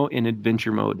scenario in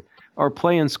adventure mode. Or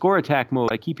play in score attack mode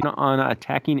by keeping on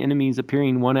attacking enemies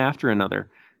appearing one after another.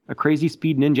 A crazy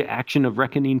speed ninja action of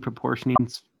reckoning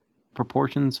proportions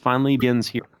finally begins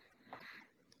here.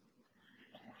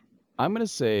 I'm going to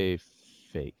say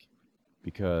fake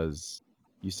because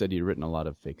you said you'd written a lot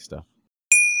of fake stuff.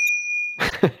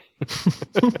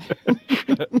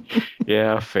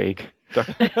 Yeah, fake. Duck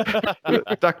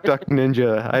Duck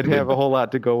Ninja. I didn't have a whole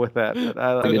lot to go with that, but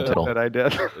I like that I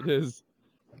did. It is.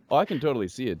 Oh, I can totally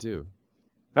see it too.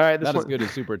 All right, this Not one. as good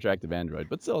as Super Attractive Android,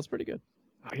 but still, it's pretty good.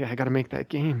 Oh, yeah, I got to make that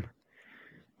game.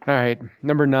 All right,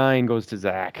 number 9 goes to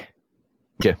Zach.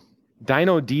 Okay.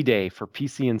 Dino D-Day for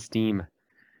PC and Steam.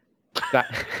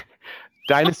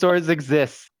 Dinosaurs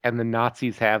exist, and the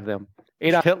Nazis have them.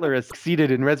 Adolf Hitler has succeeded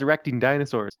in resurrecting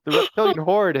dinosaurs. The reptilian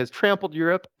horde has trampled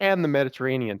Europe and the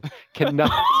Mediterranean. Can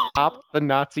nothing stop the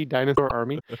Nazi dinosaur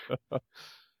army?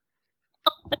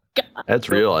 that's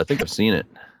real. I think I've seen it.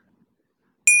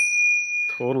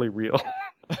 Totally real.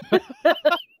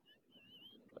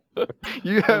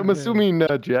 I'm assuming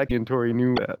Jackie and Tori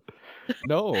knew that.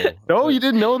 No. No, you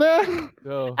didn't know that?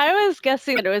 No. I was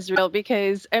guessing that it was real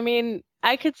because, I mean,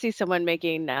 I could see someone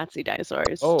making Nazi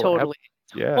dinosaurs. Oh, Totally.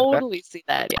 Yeah. Totally see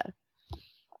that, yeah.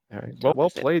 All right. Well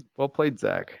played. Well played,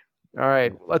 Zach. All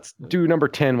right. Let's do number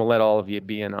 10. We'll let all of you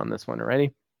be in on this one.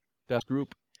 Ready? Das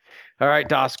Group. All right,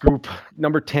 DOS Group.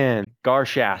 Number 10,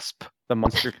 Garshasp, the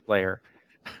Monster Slayer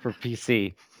for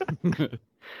PC.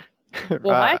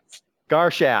 What?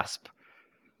 Garshasp.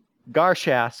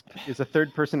 Garshasp is a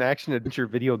third-person action-adventure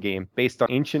video game based on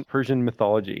ancient Persian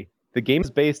mythology. The game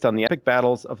is based on the epic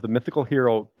battles of the mythical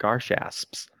hero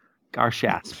Garshasp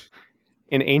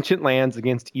in ancient lands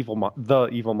against the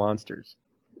evil monsters.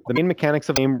 The main mechanics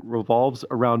of the game revolves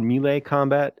around melee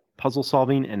combat, puzzle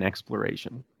solving, and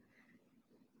exploration.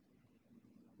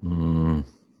 I'm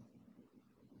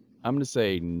going to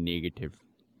say negative.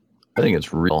 I think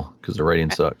it's real because the rating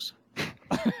sucks.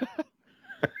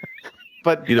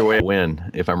 But Either way, I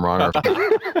win if I'm wrong. Or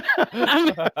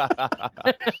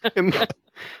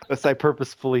unless I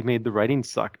purposefully made the writing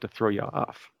suck to throw you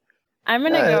off. I'm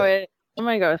gonna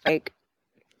go with fake.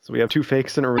 So we have 2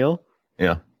 fakes and a real.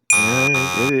 Yeah.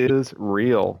 It is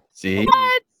real. See?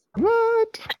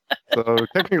 What? So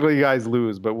technically, you guys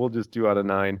lose, but we'll just do out of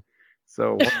 9.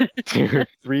 So 1, 2,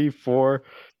 3, 4.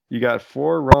 You got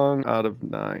 4 wrong out of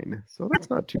 9. So that's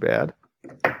not too bad.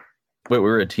 Wait, we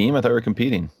were a team? I thought we were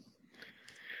competing.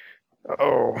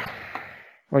 Oh,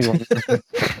 you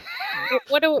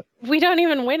want We don't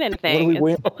even win anything. What do we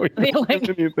win? we don't win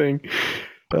anything?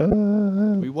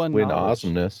 We won Win knowledge.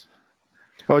 awesomeness.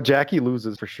 Oh, Jackie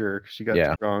loses for sure. She got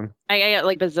 2 wrong. I got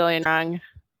like bazillion wrong.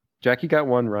 Jackie got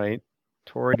 1 right.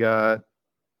 Tori got,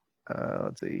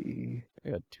 let's see, I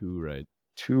got 2 right.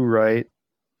 2 right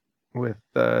with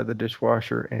the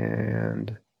dishwasher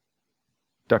and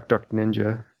Duck Duck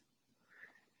Ninja.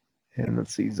 And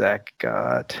let's see, Zach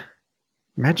got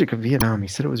Magic of Vietnam. He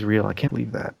said it was real. I can't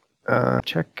believe that.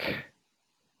 Check.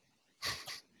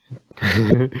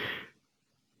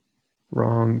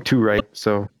 Wrong. 2 right.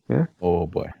 So, yeah. Oh,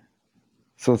 boy.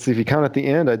 So let's see. If you count at the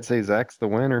end, I'd say Zach's the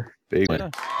winner. Big Yeah.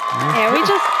 win. Yeah, we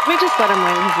just let him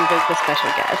win because he was the special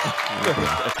guest.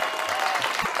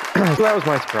 So that was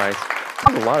my surprise.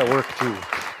 That was a lot of work, too.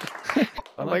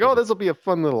 I'm like, oh, this will be a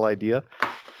fun little idea.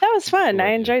 That was fun. Cool I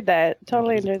idea. enjoyed that.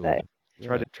 Totally That's a enjoyed cool that.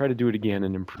 idea. Try to do it again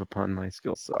and improve upon my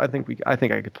skills. So I think I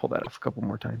could pull that off a couple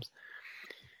more times.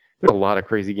 There's a lot of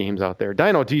crazy games out there.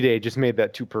 Dino D-Day just made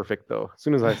that too perfect, though. As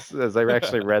soon as I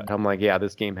actually read, I'm like, yeah,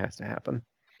 this game has to happen.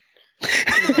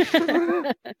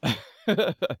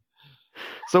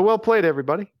 So well played,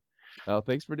 everybody. Oh,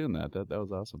 thanks for doing that. That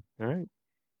was awesome. All right.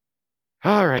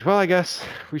 All right. Well, I guess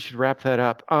we should wrap that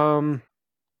up.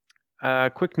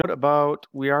 Quick note about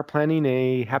we are planning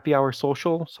a happy hour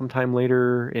social sometime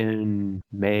later in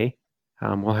May.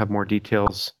 We'll have more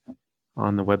details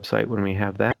on the website when we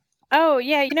have that. Oh,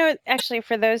 yeah. Actually,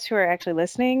 for those who are actually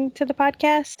listening to the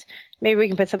podcast, maybe we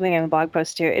can put something in the blog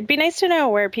post too. It'd be nice to know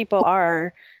where people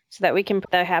are so that we can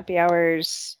put the happy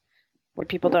hours where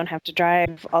people don't have to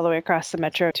drive all the way across the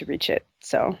metro to reach it.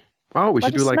 So, Oh, we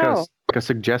Let should do us like a know. bar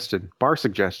suggestion.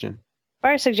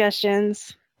 bar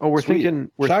suggestions. Oh, we're Sweet.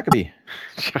 thinking we're Shakopee.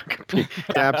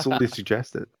 Shakopee. Absolutely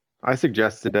suggested. I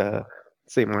suggested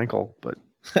St. Michael, but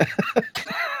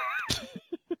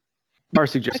bar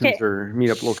suggestions Okay. or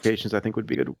meetup locations I think would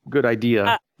be a good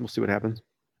idea. We'll see what happens.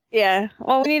 Yeah.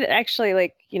 Well, we need actually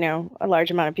a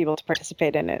large amount of people to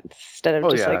participate in it instead of Oh,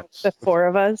 just yeah. like the four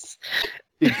of us.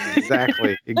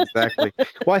 Exactly.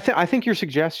 Well, I think your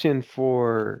suggestion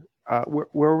for where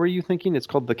were you thinking? It's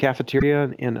called the cafeteria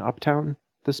in Uptown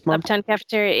this month. Uptown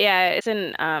Cafeteria. Yeah, it's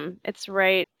in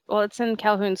it's in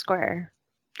Calhoun Square.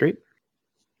 Great.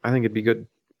 I think it'd be good.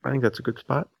 I think that's a good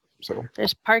spot. So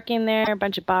There's parking there, a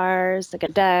bunch of bars, like a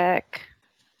deck.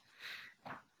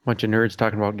 bunch of nerds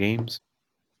talking about games.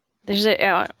 There's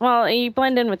you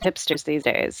blend in with hipsters these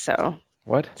days, so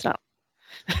What? it's not.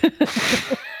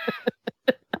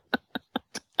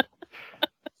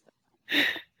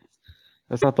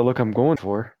 That's not the look I'm going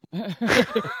for.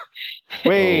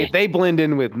 Wait, they blend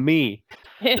in with me.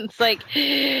 It's like,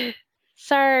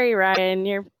 sorry, Ryan,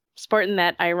 you're sporting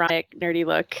that ironic, nerdy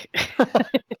look.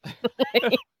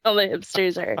 All the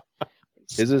hipsters are.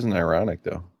 His isn't ironic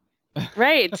though.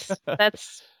 Right.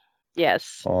 That's,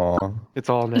 yes. Aw. It's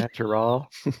all natural.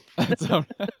 That's all-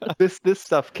 This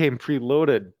stuff came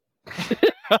preloaded.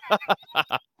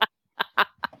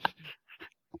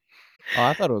 Oh,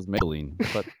 I thought it was Maybelline,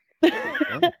 but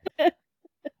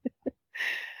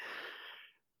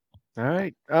All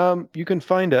right. You can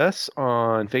find us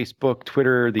on Facebook,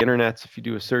 Twitter, the internets if you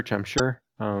do a search, I'm sure.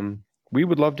 We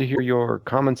would love to hear your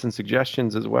comments and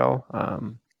suggestions as well.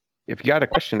 If you got a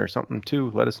question or something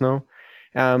too, let us know.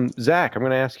 Zach, I'm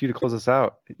going to ask you to close us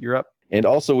out. You're up. And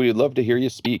also, we would love to hear you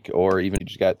speak, or even if you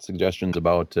just got suggestions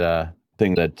about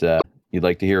things that you'd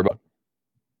like to hear about,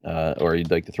 or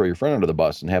you'd like to throw your friend under the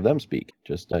bus and have them speak.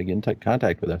 Just get in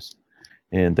contact with us.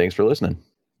 And thanks for listening.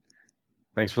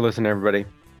 Thanks for listening, everybody.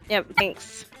 Yep.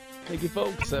 Thanks. thank you,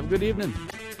 folks. Have a good evening.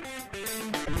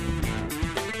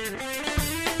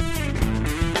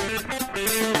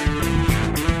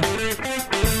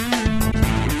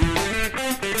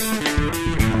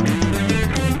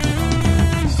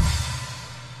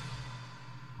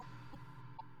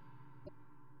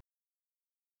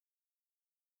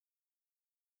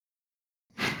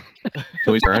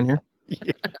 Can we start on here?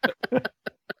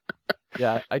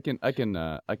 Yeah, I can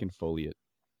Foley it.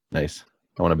 Nice.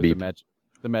 I want to With beep.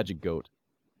 the magic goat.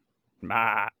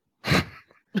 Ah.